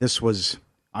 this was,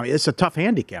 it's a tough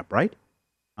handicap, right?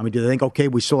 Do they think, okay,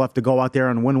 we still have to go out there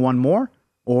and win one more?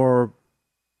 Or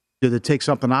do they take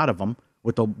something out of them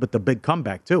with the big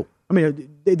comeback, too?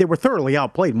 They were thoroughly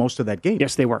outplayed most of that game.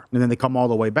 Yes, they were. And then they come all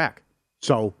the way back.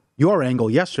 So your angle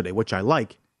yesterday, which I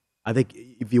like, I think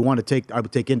if you want to take, I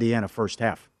would take Indiana first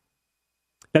half.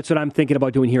 That's what I'm thinking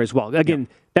about doing here as well. Again,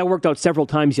 that worked out several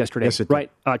times yesterday, yes, right?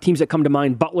 Teams that come to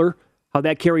mind, Butler, how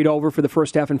that carried over for the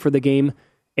first half and for the game.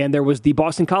 And there was the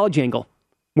Boston College angle,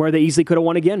 where they easily could have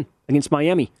won again against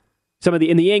Miami. And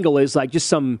the angle is like just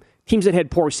some teams that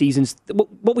had poor seasons.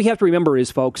 What we have to remember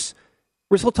is, folks,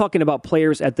 we're still talking about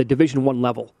players at the Division I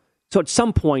level. So at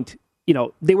some point,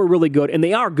 they were really good, and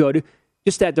they are good,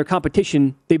 just that their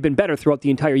competition, they've been better throughout the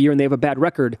entire year, and they have a bad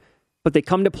record. But they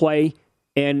come to play,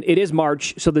 and it is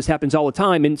March, so this happens all the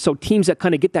time. And so teams that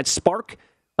kind of get that spark,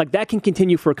 like that can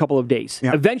continue for a couple of days.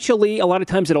 Yeah. Eventually, a lot of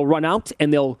times it'll run out,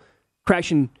 and they'll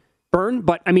crash and burn.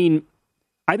 But,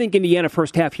 I think Indiana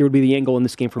first half here would be the angle in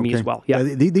this game for me as well. Yeah,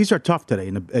 these are tough today.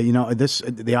 And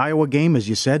the Iowa game, as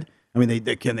you said, I mean,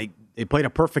 they played a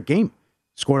perfect game,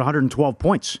 scored 112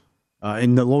 points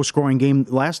in the low-scoring game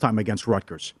last time against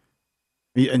Rutgers.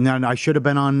 And then I should have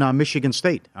been on Michigan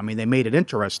State. I mean, they made it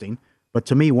interesting. But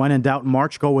to me, when in doubt in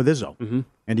March, go with Izzo. Mm-hmm.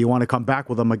 And you want to come back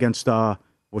with them against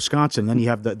Wisconsin. Then you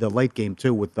have the late game,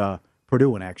 too, with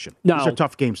Purdue in action. Now, these are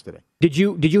tough games today. Did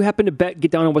you happen to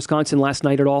get down on Wisconsin last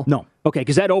night at all? No. Okay,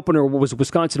 because that opener was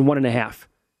Wisconsin 1.5.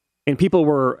 And people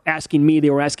were asking me, they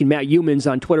were asking Matt Humans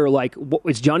on Twitter, like,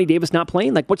 is Johnny Davis not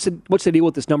playing? Like, what's the deal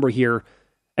with this number here?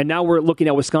 And now we're looking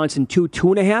at Wisconsin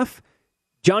 2.5.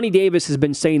 Johnny Davis has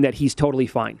been saying that he's totally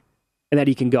fine and that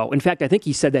he can go. In fact, I think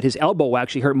he said that his elbow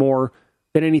actually hurt more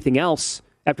than anything else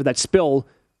after that spill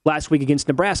last week against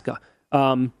Nebraska.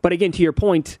 But again, to your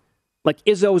point, like,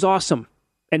 Izzo's awesome.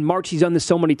 And March, he's done this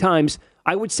so many times.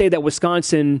 I would say that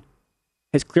Wisconsin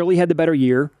has clearly had the better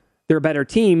year. They're a better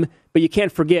team, but you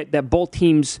can't forget that both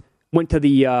teams went to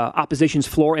the opposition's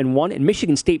floor and won, and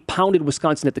Michigan State pounded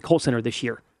Wisconsin at the Kohl Center this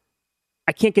year.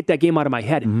 I can't get that game out of my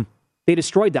head. Mm-hmm. They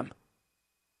destroyed them.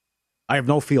 I have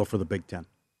no feel for the Big Ten.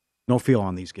 No feel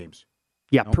on these games.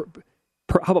 Yeah. No.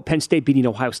 How about Penn State beating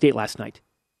Ohio State last night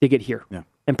to get here? Yeah.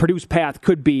 And Purdue's path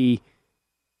could be,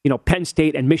 Penn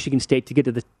State and Michigan State to get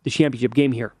to the championship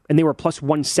game here. And they were plus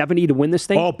 170 to win this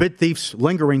thing. Oh, bid thieves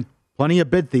lingering. Plenty of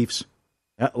bid thieves.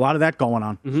 A lot of that going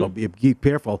on. Mm-hmm. So be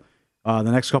careful the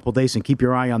next couple of days and keep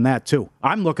your eye on that, too.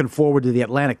 I'm looking forward to the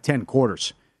Atlantic 10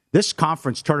 quarters. This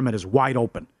conference tournament is wide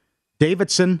open.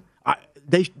 Davidson,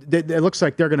 it looks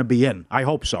like they're going to be in. I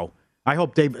hope so. I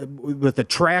hope with the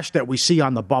trash that we see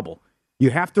on the bubble, you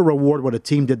have to reward what a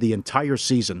team did the entire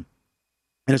season,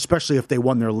 and especially if they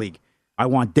won their league. I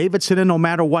want Davidson in no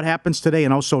matter what happens today,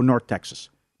 and also North Texas.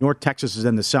 North Texas is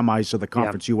in the semis of the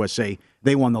Conference USA.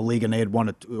 They won the league, and they had won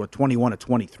a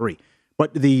 21-23.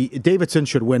 But the Davidson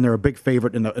should win. They're a big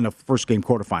favorite in the first game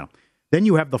quarterfinal. Then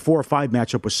you have the 4 or 5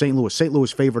 matchup with St. Louis. St.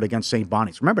 Louis favored against St.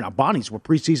 Bonnie's. Remember, now Bonnie's were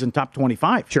preseason top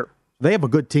 25. Sure. They have a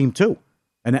good team, too.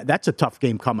 And that's a tough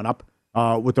game coming up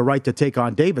with the right to take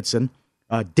on Davidson.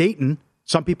 Dayton,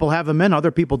 some people have them in,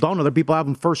 other people don't. Other people have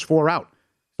them first 4 out.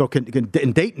 So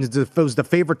and Dayton was the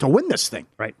favorite to win this thing.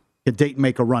 Right. Can Dayton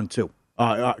make a run, too,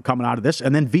 coming out of this?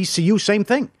 And then VCU, same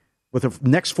thing. With the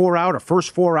next 4 out or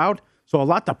first 4 out. So a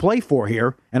lot to play for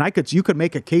here. And you could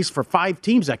make a case for 5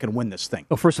 teams that can win this thing.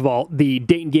 Well, first of all, the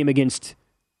Dayton game against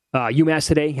UMass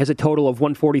today has a total of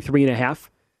 143.5.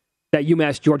 That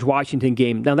UMass-George Washington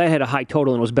game, now that had a high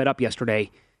total and was bet up yesterday,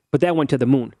 but that went to the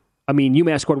moon. I mean,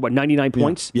 UMass scored, 99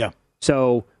 points? Yeah.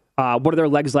 So what are their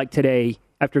legs like today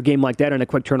after a game like that and a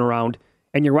quick turnaround?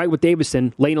 And you're right with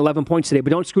Davidson, laying 11 points today,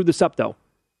 but don't screw this up, though.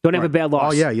 Don't have a bad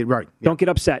loss. Oh, yeah, you're right. Yeah. Don't get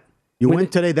upset. You win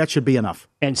today, that should be enough.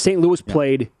 And St. Louis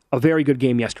played a very good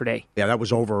game yesterday. Yeah, that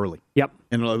was over early. Yep.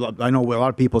 And I know a lot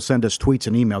of people send us tweets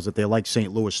and emails that they like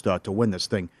St. Louis to win this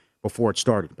thing before it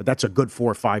started. But that's a good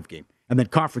 4 or 5 game. And then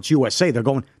Conference USA, they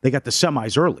got the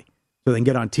semis early. So they can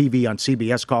get on TV on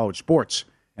CBS College Sports.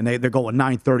 And they're going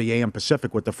 9:30 a.m.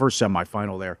 Pacific with the first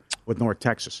semifinal there with North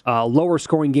Texas. Lower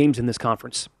scoring games in this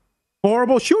conference.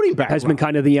 Horrible shooting background. Has been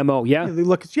kind of the MO, yeah.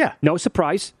 Yeah. No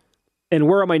surprise. And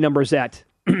where are my numbers at?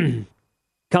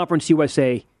 Conference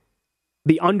USA.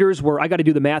 The unders were, I got to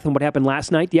do the math on what happened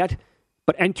last night yet,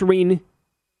 but entering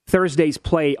Thursday's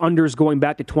play, unders going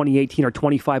back to 2018 are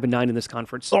 25-9 in this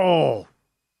conference. Oh,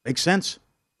 makes sense.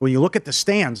 When you look at the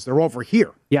stands, they're over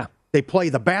here. Yeah. They play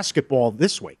the basketball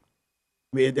this way.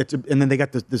 I mean, and then they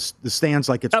got the stands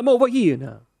like it's... I'm over here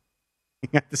now. You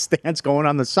got the stands going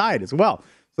on the side as well.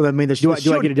 So, I mean, do I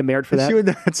get a demerit for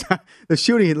that? The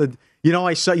shooting,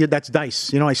 I saw you. That's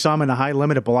Dice. I saw him in the high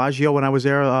limit at Bellagio when I was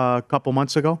there a couple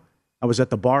months ago. I was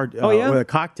at the bar with a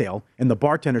cocktail, and the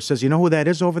bartender says, "You know who that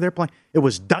is over there playing?" It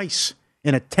was Dice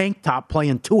in a tank top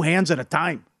playing 2 hands at a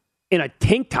time. In a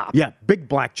tank top? Yeah, big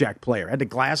blackjack player. Had the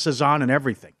glasses on and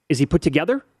everything. Is he put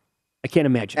together? I can't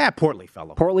imagine. Yeah, portly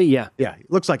fellow. Portly, yeah. Yeah, he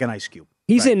looks like an ice cube.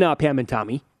 He's in Pam and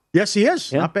Tommy. Yes, he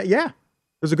is. Yeah. Not bad. Yeah.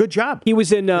 It was a good job. He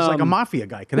was in... He's like a mafia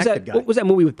guy, connected guy. What was that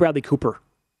movie with Bradley Cooper?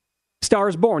 Star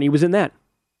is Born. He was in that.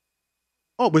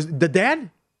 Oh, was the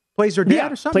dad? Plays her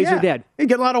dad or something? Plays her dad. He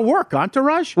get a lot of work.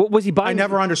 Entourage? What was he buying? I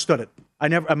never understood it.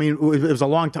 It was a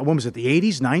long time. When was it, the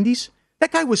 80s, 90s?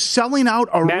 That guy was selling out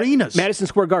arenas. Madison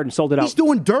Square Garden sold it out. He's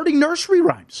doing dirty nursery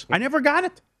rhymes. I never got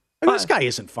it. This guy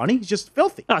isn't funny. He's just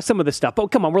filthy. Some of the stuff. Oh,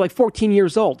 come on. We're like 14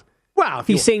 years old. Wow. If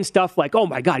he's saying stuff like, oh,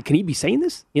 my God, can he be saying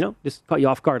this? Just caught you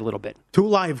off guard a little bit. 2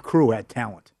 Live Crew had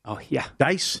talent. Oh, yeah.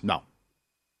 Dice? No.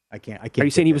 I can't. Are you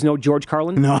saying he was no George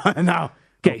Carlin? No.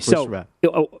 Okay, so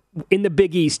in the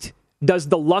Big East, Does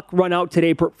the luck run out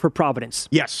today for Providence?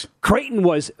 Yes. Creighton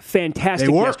was fantastic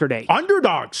They were yesterday.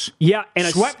 Underdogs. Yeah, and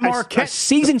Swept Marquette. A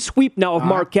season sweep now of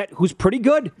Marquette, who's pretty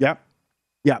good. Yeah.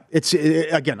 Yeah.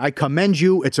 Again, I commend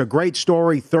you. It's a great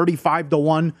story.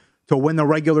 35-1 to win the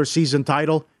regular season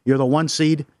title. You're the 1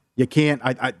 seed. You can't.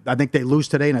 I think they lose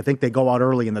today, and I think they go out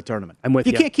early in the tournament. I'm with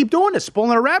you. You can't keep doing this,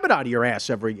 pulling a rabbit out of your ass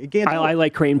I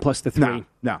like Creighton plus the 3.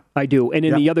 No. I do. And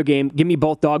in the other game, give me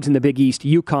both dogs in the Big East.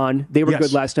 UConn, they were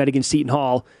good last night against Seton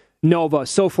Hall. Nova,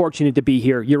 so fortunate to be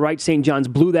here. You're right, St. John's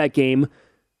blew that game.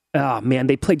 Oh, man,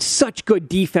 they played such good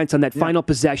defense on that final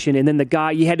possession. And then the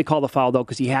guy, you had to call the foul, though,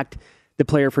 because he hacked the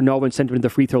player for Nova and sent him to the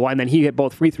free throw line. And then he hit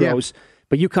both free throws. Yeah.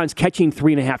 But UConn's catching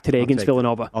 3.5 today against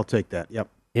Villanova. I'll take that. Yep.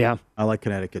 Yeah. I like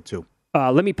Connecticut, too.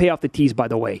 Let me pay off the tease, by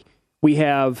the way. We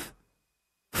have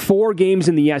 4 games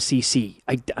in the SEC.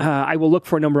 I will look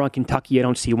for a number on Kentucky. I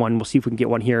don't see one. We'll see if we can get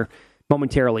one here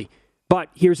momentarily. But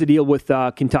here's the deal with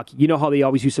Kentucky. You know how they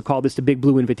always used to call this the Big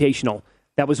Blue Invitational.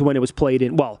 That was when it was played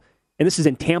in, and this is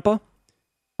in Tampa.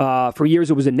 For years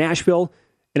it was in Nashville.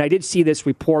 And I did see this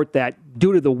report that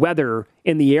due to the weather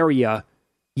in the area,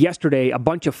 yesterday a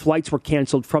bunch of flights were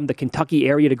canceled from the Kentucky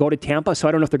area to go to Tampa. So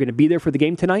I don't know if they're going to be there for the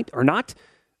game tonight or not.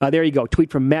 There you go.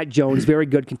 Tweet from Matt Jones. Very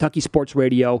good. Kentucky Sports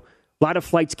Radio. A lot of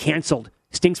flights canceled.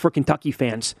 Stinks for Kentucky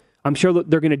fans. I'm sure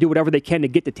they're going to do whatever they can to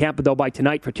get to Tampa, though, by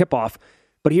tonight for tip-off.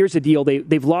 But here's the deal.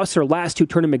 They've lost their last 2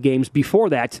 tournament games. Before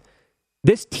that,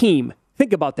 this team,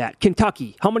 think about that.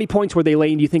 Kentucky, how many points were they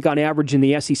laying, do you think, on average in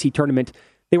the SEC tournament?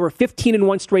 They were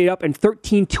 15-1 straight up and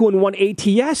 13-2-1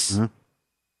 ATS. Mm-hmm.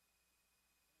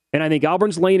 And I think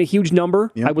Auburn's laying a huge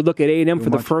number. Yep. I would look at A&M for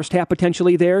the first half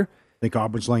potentially there. I think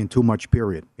Auburn's laying too much,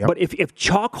 period. Yep. But if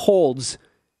chalk holds,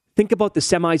 think about the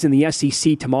semis in the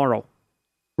SEC tomorrow.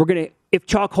 If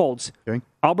chalk holds,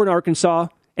 Auburn, Arkansas,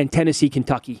 and Tennessee,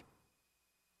 Kentucky.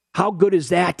 How good is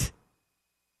that?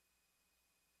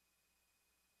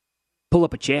 Pull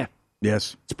up a chair.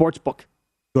 Yes. Sportsbook.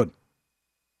 Good.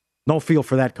 No feel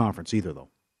for that conference either, though.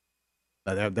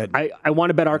 I want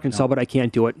to bet Arkansas, but I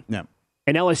can't do it. No.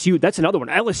 And LSU, that's another one.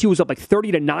 LSU was up like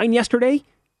 30-9 yesterday.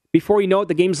 Before you know it,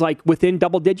 the game's like within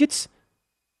double digits.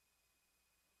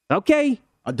 Okay.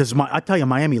 I tell you,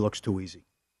 Miami looks too easy.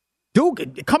 Duke,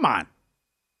 come on.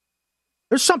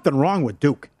 There's something wrong with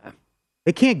Duke.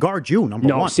 They can't guard you, number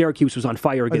one. No, Syracuse was on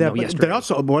fire again yesterday.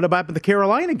 What about the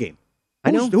Carolina game?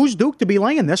 Who's Duke to be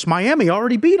laying this? Miami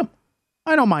already beat them.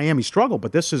 I know Miami struggled,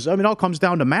 but this is, it all comes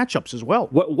down to matchups as well.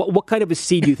 What kind of a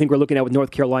seed do you think we're looking at with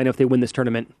North Carolina if they win this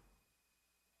tournament?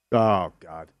 Oh,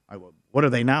 God. What are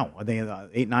they now? Are they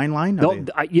 8-9 line? No,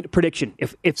 prediction.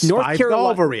 If North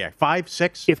Carolina overreact,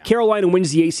 5-6. If Carolina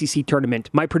wins the ACC tournament,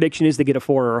 my prediction is they get a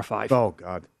 4 or a 5. Oh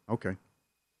God. Okay.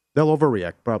 They'll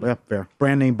overreact. Probably. Yeah, fair.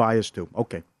 Brand name bias too.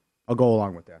 Okay. I'll go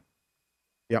along with that.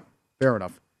 Yep. Fair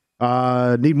enough.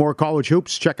 Need more college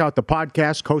hoops? Check out the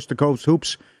podcast Coast to Coast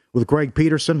Hoops with Greg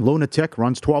Peterson. Lunatic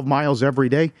runs 12 miles every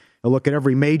day. He'll look at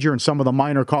every major and some of the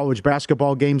minor college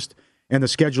basketball games and the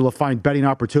schedule of fine betting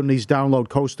opportunities. Download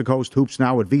Coast to Coast Hoops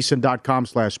now at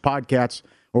vsin.com/podcasts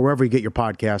or wherever you get your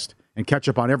podcast, and catch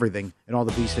up on everything and all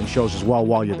the VSiN shows as well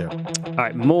while you're there. All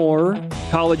right, more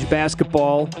college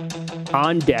basketball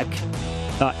on deck.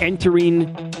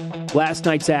 Entering last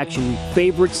night's action,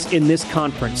 favorites in this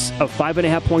conference of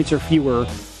 5.5 points or fewer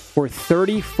were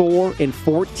 34 and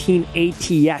 14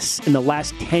 ATS in the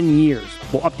last 10 years.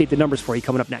 We'll update the numbers for you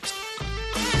coming up next.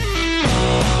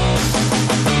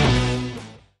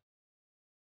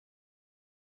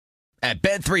 At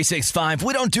Bet365,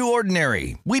 we don't do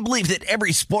ordinary. We believe that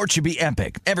every sport should be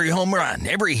epic. Every home run,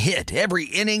 every hit, every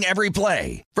inning, every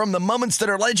play. From the moments that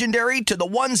are legendary to the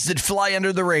ones that fly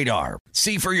under the radar.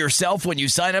 See for yourself when you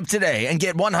sign up today and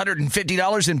get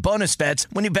 $150 in bonus bets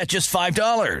when you bet just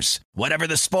 $5. Whatever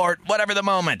the sport, whatever the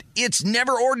moment, it's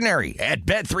never ordinary at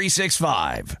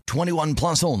Bet365. 21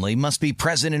 plus only. Must be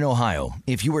present in Ohio.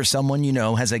 If you or someone you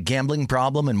know has a gambling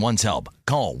problem and wants help,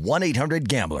 call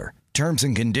 1-800-GAMBLER. Terms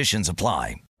and conditions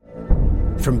apply.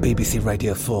 From BBC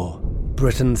Radio 4,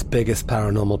 Britain's biggest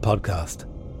paranormal podcast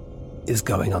is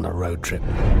going on a road trip.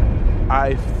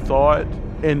 I thought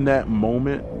in that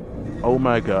moment, oh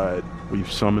my God, we've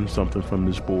summoned something from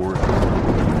this board.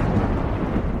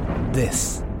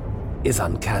 This is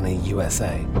Uncanny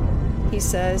USA. He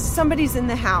says, somebody's in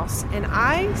the house, and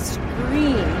I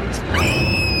screamed.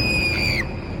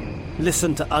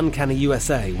 Listen to Uncanny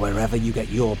USA wherever you get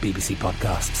your BBC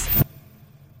podcasts,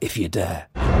 if you dare.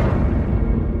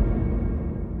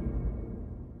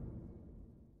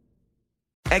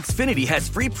 Xfinity has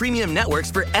free premium networks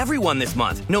for everyone this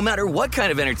month, no matter what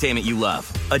kind of entertainment you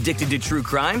love. Addicted to true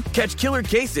crime? Catch killer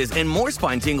cases and more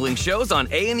spine-tingling shows on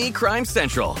A&E Crime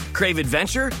Central. Crave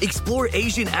adventure? Explore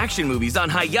Asian action movies on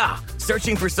Hi-YAH.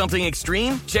 Searching for something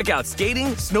extreme? Check out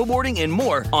skating, snowboarding, and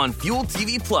more on Fuel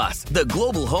TV Plus, the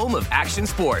global home of action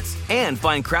sports. And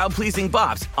find crowd-pleasing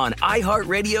bops on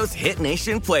iHeartRadio's Hit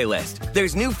Nation playlist.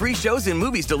 There's new free shows and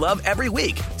movies to love every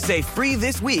week. Say free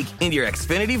this week in your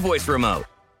Xfinity voice remote.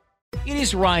 It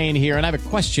is Ryan here, and I have a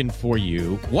question for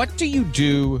you. What do you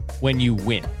do when you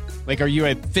win? Like, are you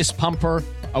a fist pumper,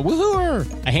 a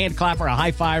woohooer, a hand clapper, a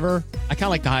high fiver? I kind of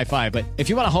like the high five, but if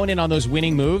you want to hone in on those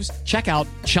winning moves, check out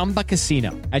Chumba Casino.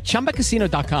 At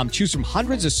ChumbaCasino.com, choose from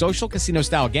hundreds of social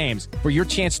casino-style games for your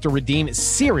chance to redeem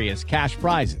serious cash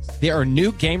prizes. There are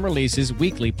new game releases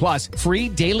weekly, plus free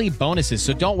daily bonuses,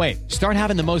 so don't wait. Start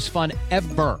having the most fun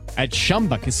ever at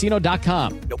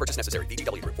ChumbaCasino.com. No purchase necessary.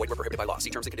 VGW. Void where prohibited by law. See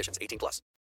terms and conditions. 18+.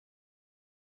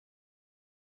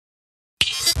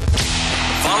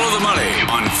 Follow the money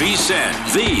on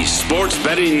VSiN, the Sports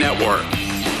Betting Network.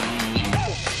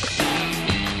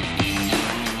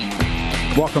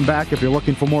 Welcome back. If you're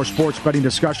looking for more sports betting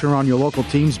discussion around your local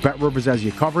teams, BetRivers has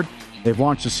you covered. They've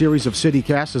launched a series of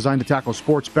CityCasts designed to tackle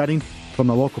sports betting from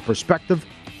the local perspective.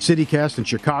 CityCast in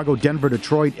Chicago, Denver,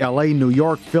 Detroit, LA, New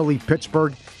York, Philly,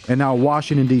 Pittsburgh, and now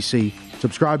Washington, D.C.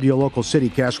 Subscribe to your local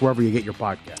CityCast wherever you get your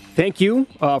podcast. Thank you.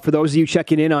 For those of you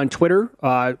checking in on Twitter,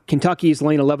 Kentucky is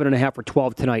laying 11.5 or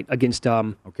 12 tonight against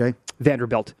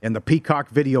Vanderbilt. And the Peacock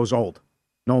video's old.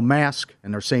 No mask,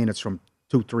 and they're saying it's from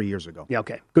 2-3 years ago. Yeah,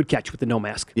 okay. Good catch with the no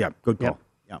mask. Yeah, good call.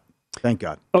 Yeah. Thank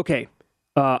God. Okay.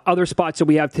 Other spots that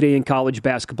we have today in college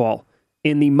basketball.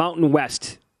 In the Mountain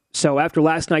West. So after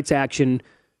last night's action,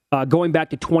 going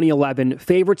back to 2011,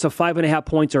 favorites of 5.5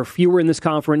 points or fewer in this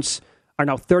conference are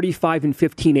now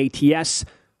 35-15 ATS.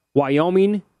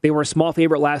 Wyoming, they were a small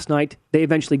favorite last night. They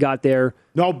eventually got there.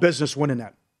 No business winning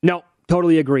that. No,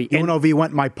 totally agree. UNLV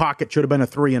went in my pocket, should have been a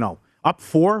 3-0. Up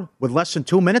 4 with less than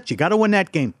 2 minutes, you got to win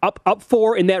that game. Up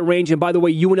 4 in that range, and by the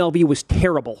way, UNLV was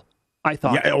terrible, I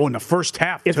thought. Yeah, in the first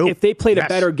half, too. If they played a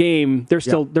better game, they're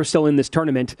still in this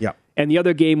tournament. Yeah. And the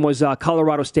other game was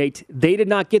Colorado State. They did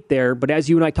not get there, but as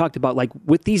you and I talked about, like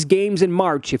with these games in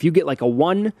March, if you get like a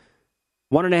 1,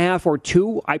 1.5, or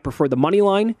 2, I prefer the money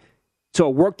line. So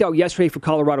it worked out yesterday for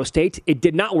Colorado State. It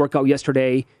did not work out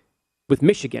yesterday with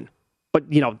Michigan. But,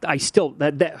 I still,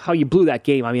 that how you blew that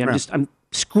game. I mean, I'm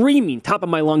screaming top of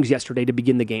my lungs yesterday to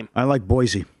begin the game. I like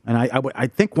Boise. And I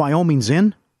think Wyoming's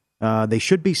in. They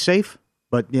should be safe,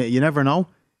 but you never know.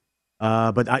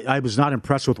 But I was not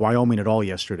impressed with Wyoming at all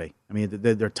yesterday. I mean,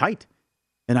 they're tight.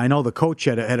 And I know the coach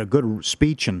had a good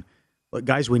speech. And,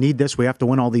 guys, we need this. We have to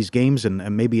win all these games.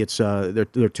 And maybe it's they're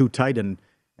too tight and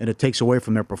it takes away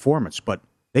from their performance. But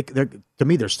to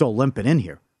me, they're still limping in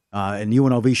here. And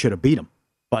UNLV should have beat them.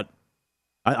 But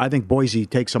I think Boise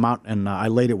takes them out, and I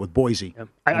laid it with Boise. Yeah.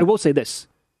 I will say this.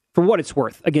 For what it's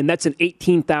worth, again, that's an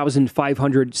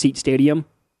 18,500-seat stadium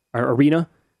or arena.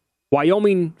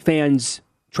 Wyoming fans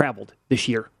traveled this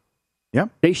year. Yeah.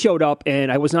 They showed up,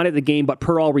 and I was not at the game, but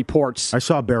per all reports. I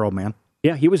saw Barrow, man.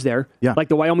 Yeah, he was there. Yeah. Like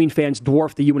the Wyoming fans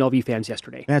dwarfed the UNLV fans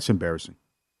yesterday. That's embarrassing.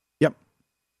 Yep.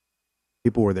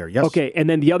 People were there, yes. Okay, and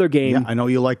then the other game. Yeah, I know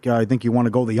you like, I think you want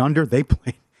to go the under. They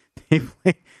play.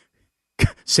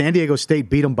 San Diego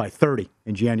State beat them by 30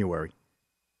 in January.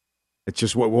 It's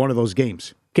just one of those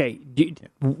games. Okay,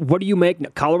 what do you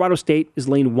make? Colorado State is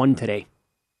laying 1 today.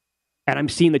 And I'm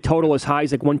seeing the total as high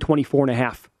as like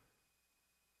 124.5.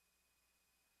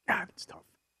 God, it's tough.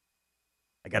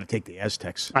 I got to take the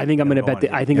Aztecs. I think I'm going to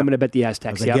bet I'm going to bet the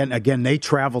Aztecs. Again, they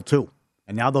travel too,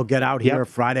 and now they'll get out here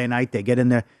Friday night. They get in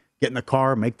the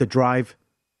car, make the drive,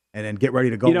 and then get ready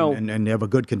to go and have a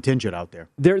good contingent out there.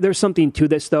 There's something to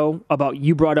this though about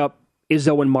you brought up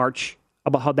Izzo in March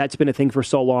about how that's been a thing for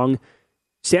so long.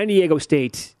 San Diego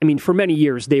State, I mean, for many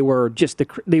years they were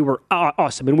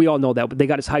awesome, and we all know that. But they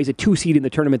got as high as a 2 seed in the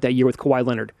tournament that year with Kawhi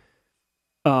Leonard.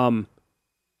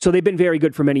 So they've been very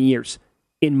good for many years.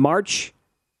 In March,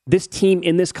 this team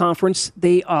in this conference,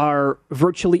 they are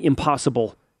virtually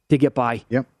impossible to get by.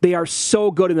 Yep. They are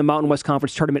so good in the Mountain West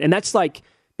Conference tournament, and that's like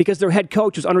because their head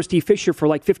coach was under Steve Fisher for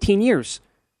like 15 years,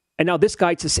 and now this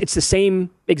guy, it's the same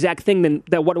exact thing than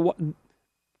what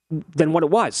it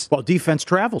was. Well, defense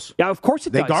travels. Yeah, of course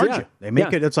it does. They guard you. They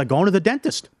make it. It's like going to the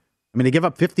dentist. I mean, they give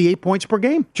up 58 points per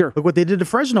game. Sure. Look what they did to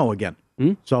Fresno again.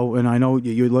 Mm-hmm. So, and I know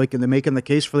you're they're making the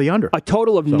case for the under. A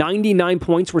total of 99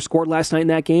 points were scored last night in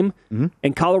that game. Mm-hmm.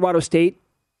 And Colorado State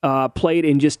played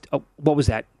in just, what was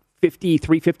that,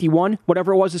 53-51,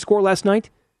 whatever it was the score last night?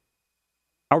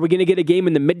 Are we going to get a game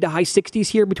in the mid to high 60s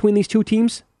here between these two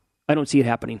teams? I don't see it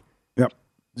happening. Yep.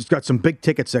 It's got some big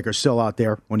tickets that are still out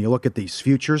there. When you look at these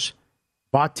futures,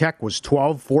 Vatech was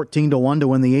 14-1 to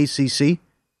win the ACC.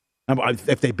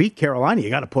 If they beat Carolina, you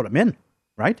got to put them in,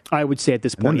 right? I would say at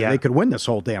this point, They could win this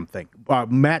whole damn thing.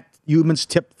 Matt Humans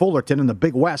tipped Fullerton in the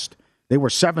Big West. They were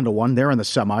 7-1. They're in the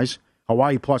semis.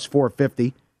 Hawaii plus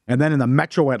 450. And then in the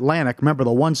Metro Atlantic, remember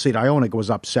the 1 seed, Iona was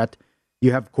upset.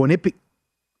 You have Quinnipiac,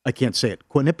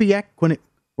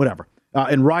 whatever.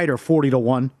 And Ryder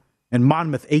 40-1, and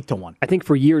Monmouth 8-1. I think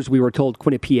for years we were told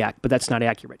Quinnipiac, but that's not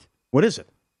accurate. What is it?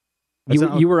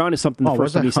 You were onto something the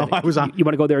first time you said it. I was on. You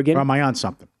want to go there again? Or am I on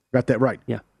something? Got that right.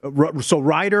 Yeah. So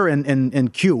Ryder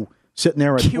and Q sitting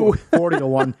there at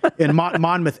 40-1, and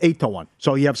Monmouth 8-1.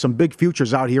 So you have some big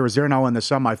futures out here as they're now in the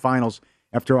semifinals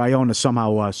after Iona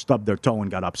somehow stubbed their toe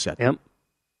and got upset. Yep.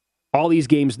 All these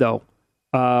games, though,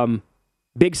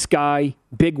 Big Sky,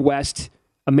 Big West,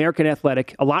 American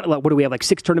Athletic, what do we have, like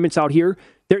 6 tournaments out here?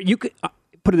 There, you could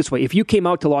put it this way. If you came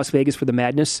out to Las Vegas for the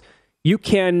Madness, you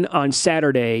can, on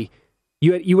Saturday,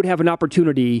 you would have an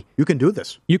opportunity. You can do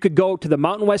this. You could go to the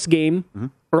Mountain West game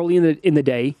early in the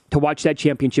day to watch that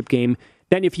championship game.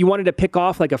 Then if you wanted to pick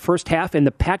off like a first half in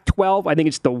the Pac-12, I think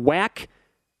it's the WAC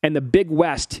and the Big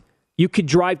West, you could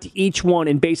drive to each one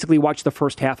and basically watch the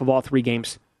first half of all 3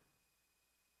 games.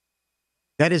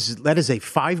 That is a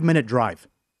 5-minute drive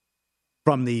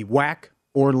from the WAC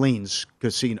Orleans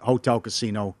Hotel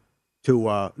Casino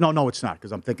to no, it's not,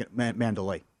 because I'm thinking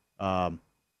Mandalay.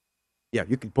 Yeah,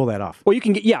 you can pull that off. Well, you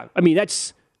can get, I mean,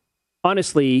 that's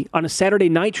honestly, on a Saturday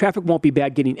night, traffic won't be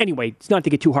bad getting, anyway, it's not to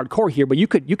get too hardcore here, but you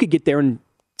could get there in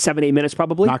 7-8 minutes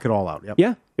probably. Knock it all out, yep.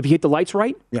 Yeah, if you hit the lights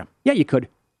right. Yeah. Yeah, you could.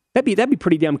 That'd be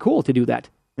pretty damn cool to do that.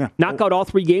 Yeah. Knock out all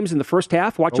 3 games in the first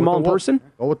half, watch them all in person.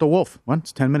 Go with the Wolf. Well,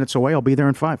 it's 10 minutes away. I'll be there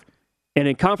in 5. And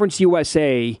in Conference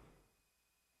USA,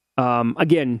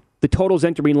 again, the totals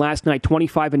entering last night,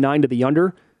 25-9 to the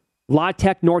under. La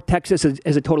Tech, North Texas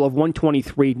is a total of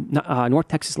 123. North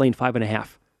Texas laying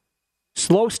 5.5.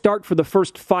 Slow start for the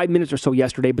first 5 minutes or so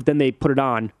yesterday, but then they put it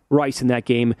on. Rice in that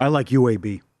game. I like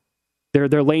UAB. They're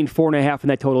laying 4.5, and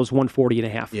that total is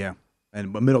 140.5. Yeah,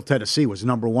 and Middle Tennessee was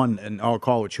number 1 in all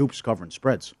college hoops covering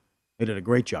spreads. They did a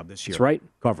great job this year. That's right.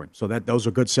 Covering. So those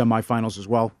are good semifinals as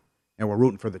well. And we're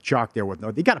rooting for the chalk there with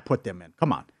North. You got to put them in.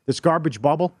 Come on. This garbage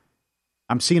bubble,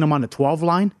 I'm seeing them on the 12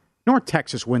 line. North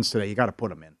Texas wins today. You got to put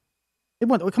them in.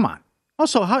 Come on.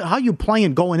 Also, how you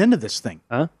playing going into this thing?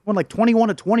 Huh? Won like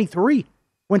 21-23.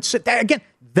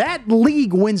 That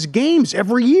league wins games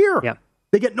every year. Yeah.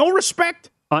 They get no respect.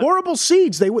 Horrible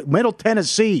seeds. Middle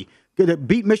Tennessee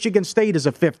beat Michigan State as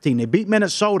a 15. They beat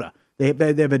Minnesota. They've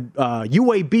had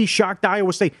UAB shocked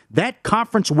Iowa State. That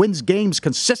conference wins games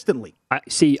consistently.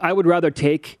 I would rather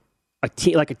take a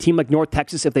team like North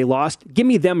Texas if they lost. Give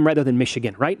me them rather than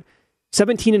Michigan, right?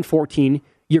 17-14.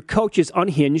 Your coach is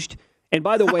unhinged. And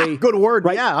by the way, good word,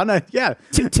 right? Yeah.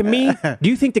 To me, do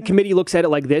you think the committee looks at it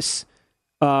like this?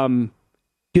 Do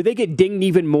they get dinged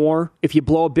even more if you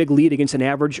blow a big lead against an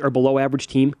average or below average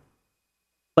team?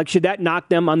 Like, should that knock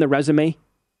them on the resume?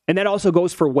 And that also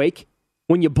goes for Wake.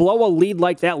 When you blow a lead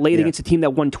like that late against a team that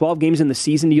won 12 games in the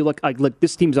season, you look like, look,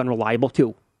 this team's unreliable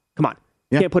too. Come on.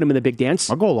 You can't put them in the big dance.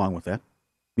 I'll go along with that.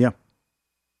 Yeah.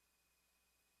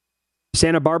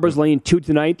 Santa Barbara's laying 2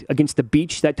 tonight against the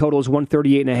Beach. That total is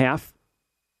 138.5.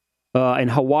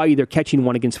 And Hawaii, they're catching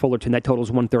 1 against Fullerton. That total is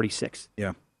 136.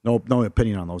 Yeah. No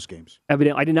opinion on those games.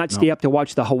 Evidently, I did not stay up to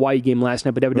watch the Hawaii game last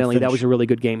night, but evidently that was a really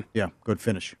good game. Yeah, good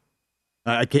finish.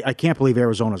 I can't believe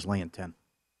Arizona's laying 10.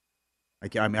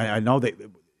 I know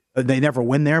they never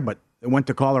win there, but they went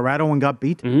to Colorado and got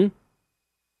beat. Mm-hmm.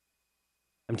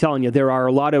 I'm telling you, there are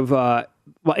a lot of,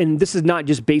 and this is not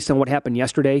just based on what happened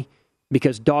yesterday,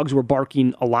 because dogs were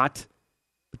barking a lot.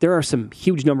 But there are some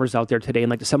huge numbers out there today in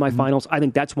like the semifinals. I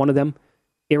think that's one of them.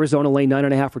 Arizona laying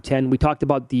 9.5 or 10. We talked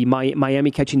about the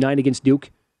Miami catching 9 against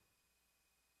Duke.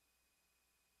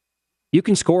 You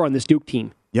can score on this Duke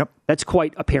team. Yep. That's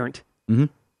quite apparent. Mm-hmm.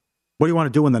 What do you want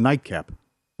to do in the nightcap?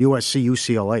 USC,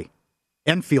 UCLA.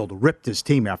 Enfield ripped his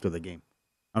team after the game.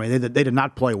 I mean, they did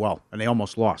not play well, and they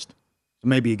almost lost. So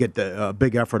maybe you get the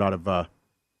big effort out of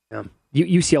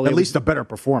UCLA. At least a better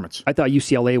performance. I thought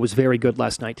UCLA was very good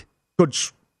last night. Good,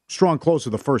 strong close to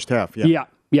the first half. Yeah.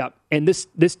 And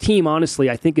this team, honestly,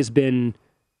 I think has been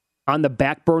on the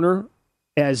back burner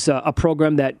as a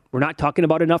program that we're not talking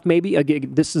about enough, maybe.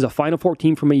 Again, this is a Final Four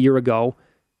team from a year ago.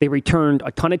 They returned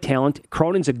a ton of talent.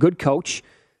 Cronin's a good coach.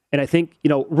 And I think,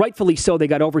 rightfully so, they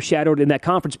got overshadowed in that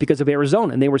conference because of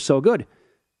Arizona, and they were so good.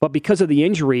 But because of the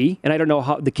injury, and I don't know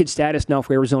how the kid's status now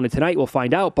for Arizona tonight, we'll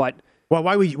find out. But well,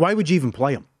 why would you even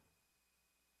play them?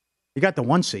 You got the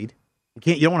 1 seed.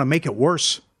 You don't want to make it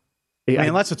worse.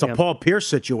 unless it's a Paul Pierce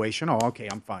situation. Oh, okay,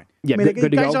 I'm fine. Yeah, the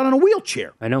guy's out in a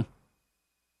wheelchair. I know.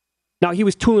 Now, he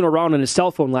was tooling around on his cell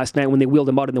phone last night when they wheeled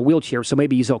him out in the wheelchair, so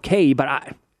maybe he's okay,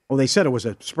 but Well, they said it was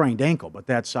a sprained ankle, but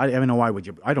that's... I don't know why would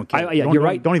you... I don't care. You're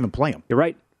right. Don't even play him. You're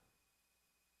right.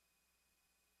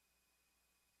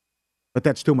 But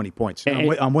that's too many points.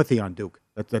 I'm with you on Duke.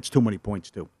 That's too many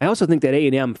points, too. I also think that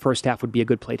A&M first half would be a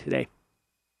good play today.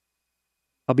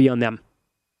 I'll be on them.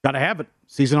 Got to have it.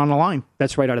 Season on the line.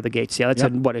 That's right out of the gates. Yeah, that's a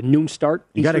noon start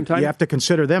Eastern time? You have to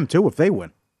consider them, too, if they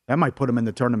win. That might put them in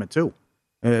the tournament, too.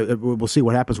 We'll see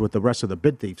what happens with the rest of the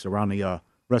bid thieves around the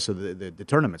rest of the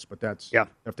tournaments. But you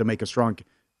have to make a strong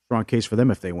case for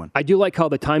them if they win. I do like how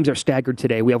the times are staggered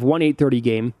today. We have one 8:30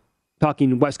 game,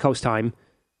 talking West Coast time,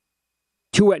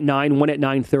 2 at 9, 1 at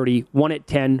 9:30, 1 at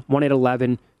 10, 1 at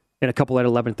 11, and a couple at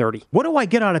 11:30. What do I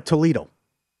get out of Toledo?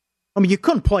 I mean, you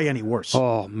couldn't play any worse.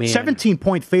 Oh, man.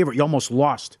 17-point favorite. You almost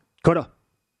lost. Coulda.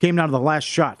 Came down to the last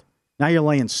shot. Now you're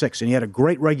laying 6, and you had a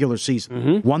great regular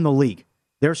season. Won the league.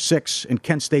 They're 6, and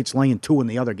Kent State's laying 2 in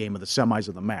the other game of the semis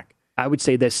of the MAC. I would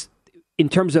say this. In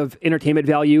terms of entertainment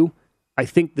value, I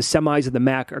think the semis of the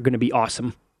MAC are going to be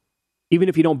awesome. Even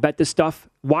if you don't bet this stuff,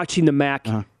 watching the MAC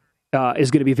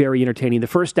is going to be very entertaining. The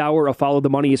first hour of Follow the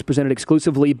Money is presented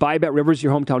exclusively by BetRivers,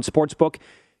 your hometown sportsbook.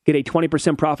 Get a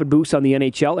 20% profit boost on the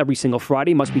NHL every single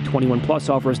Friday. Must be 21 plus.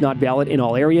 Offer is not valid in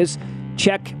all areas.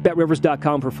 Check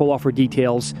BetRivers.com for full offer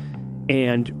details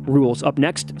and rules. Up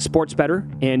next, Sports Better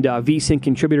and VSiN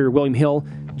contributor William Hill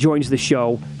joins the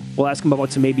show. We'll ask him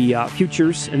about some maybe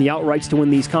futures and the outrights to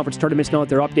win these conference tournaments now that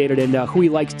they're updated, and who he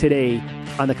likes today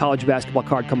on the college basketball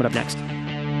card coming up next.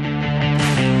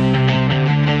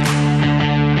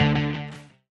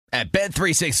 At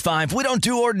Bet365, we don't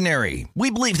do ordinary. We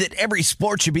believe that every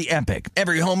sport should be epic.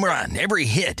 Every home run, every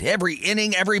hit, every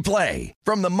inning, every play.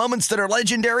 From the moments that are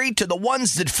legendary to the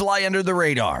ones that fly under the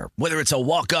radar. Whether it's a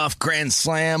walk-off grand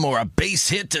slam or a base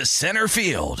hit to center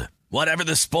field. Whatever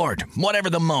the sport, whatever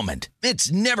the moment.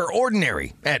 It's never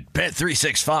ordinary at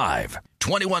Bet365.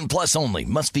 21 plus only.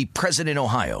 Must be present in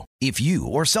Ohio. If you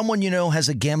or someone you know has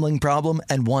a gambling problem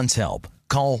and wants help,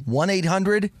 call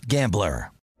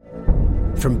 1-800-GAMBLER.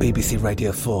 From BBC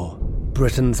Radio 4,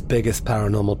 Britain's biggest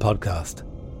paranormal podcast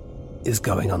is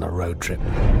going on a road trip.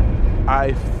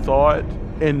 I thought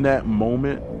in that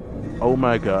moment, oh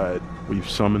my God, we've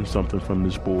summoned something from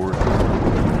this board.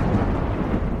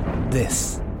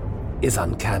 This is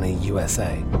Uncanny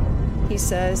USA. He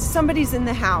says, somebody's in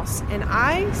the house, and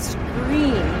I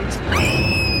screamed.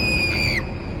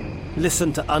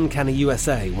 Listen to Uncanny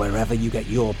USA wherever you get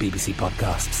your BBC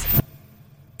podcasts,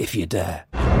 if you dare.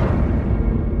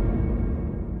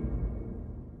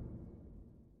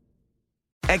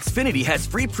 Xfinity has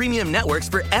free premium networks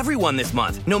for everyone this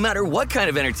month, no matter what kind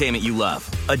of entertainment you love.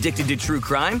 Addicted to true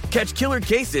crime? Catch killer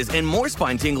cases and more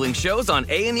spine-tingling shows on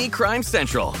A&E Crime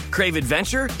Central. Crave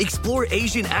adventure? Explore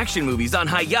Asian action movies on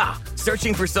Hi-YAH.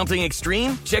 Searching for something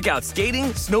extreme? Check out skating,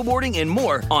 snowboarding, and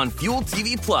more on Fuel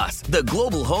TV Plus, the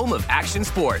global home of action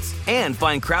sports. And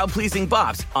find crowd-pleasing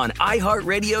bops on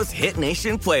iHeartRadio's Hit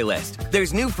Nation playlist.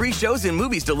 There's new free shows and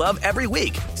movies to love every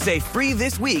week. Say free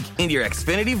this week in your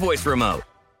Xfinity voice remote.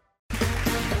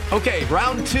 Okay,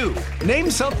 round 2.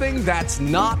 Name something that's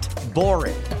not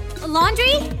boring. A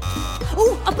laundry?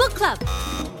 Ooh, a book club.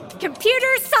 Computer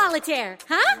solitaire,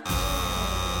 huh?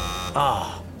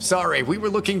 Ah, sorry, we were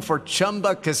looking for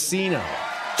Chumba Casino.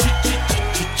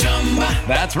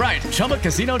 That's right,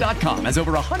 ChumbaCasino.com has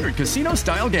over 100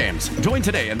 casino-style games. Join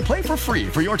today and play for free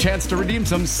for your chance to redeem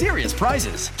some serious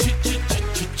prizes.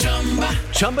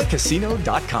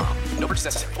 ChumbaCasino.com. No purchase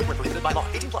necessary. Void where prohibited by law.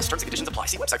 18 plus terms and conditions apply.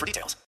 See website for details.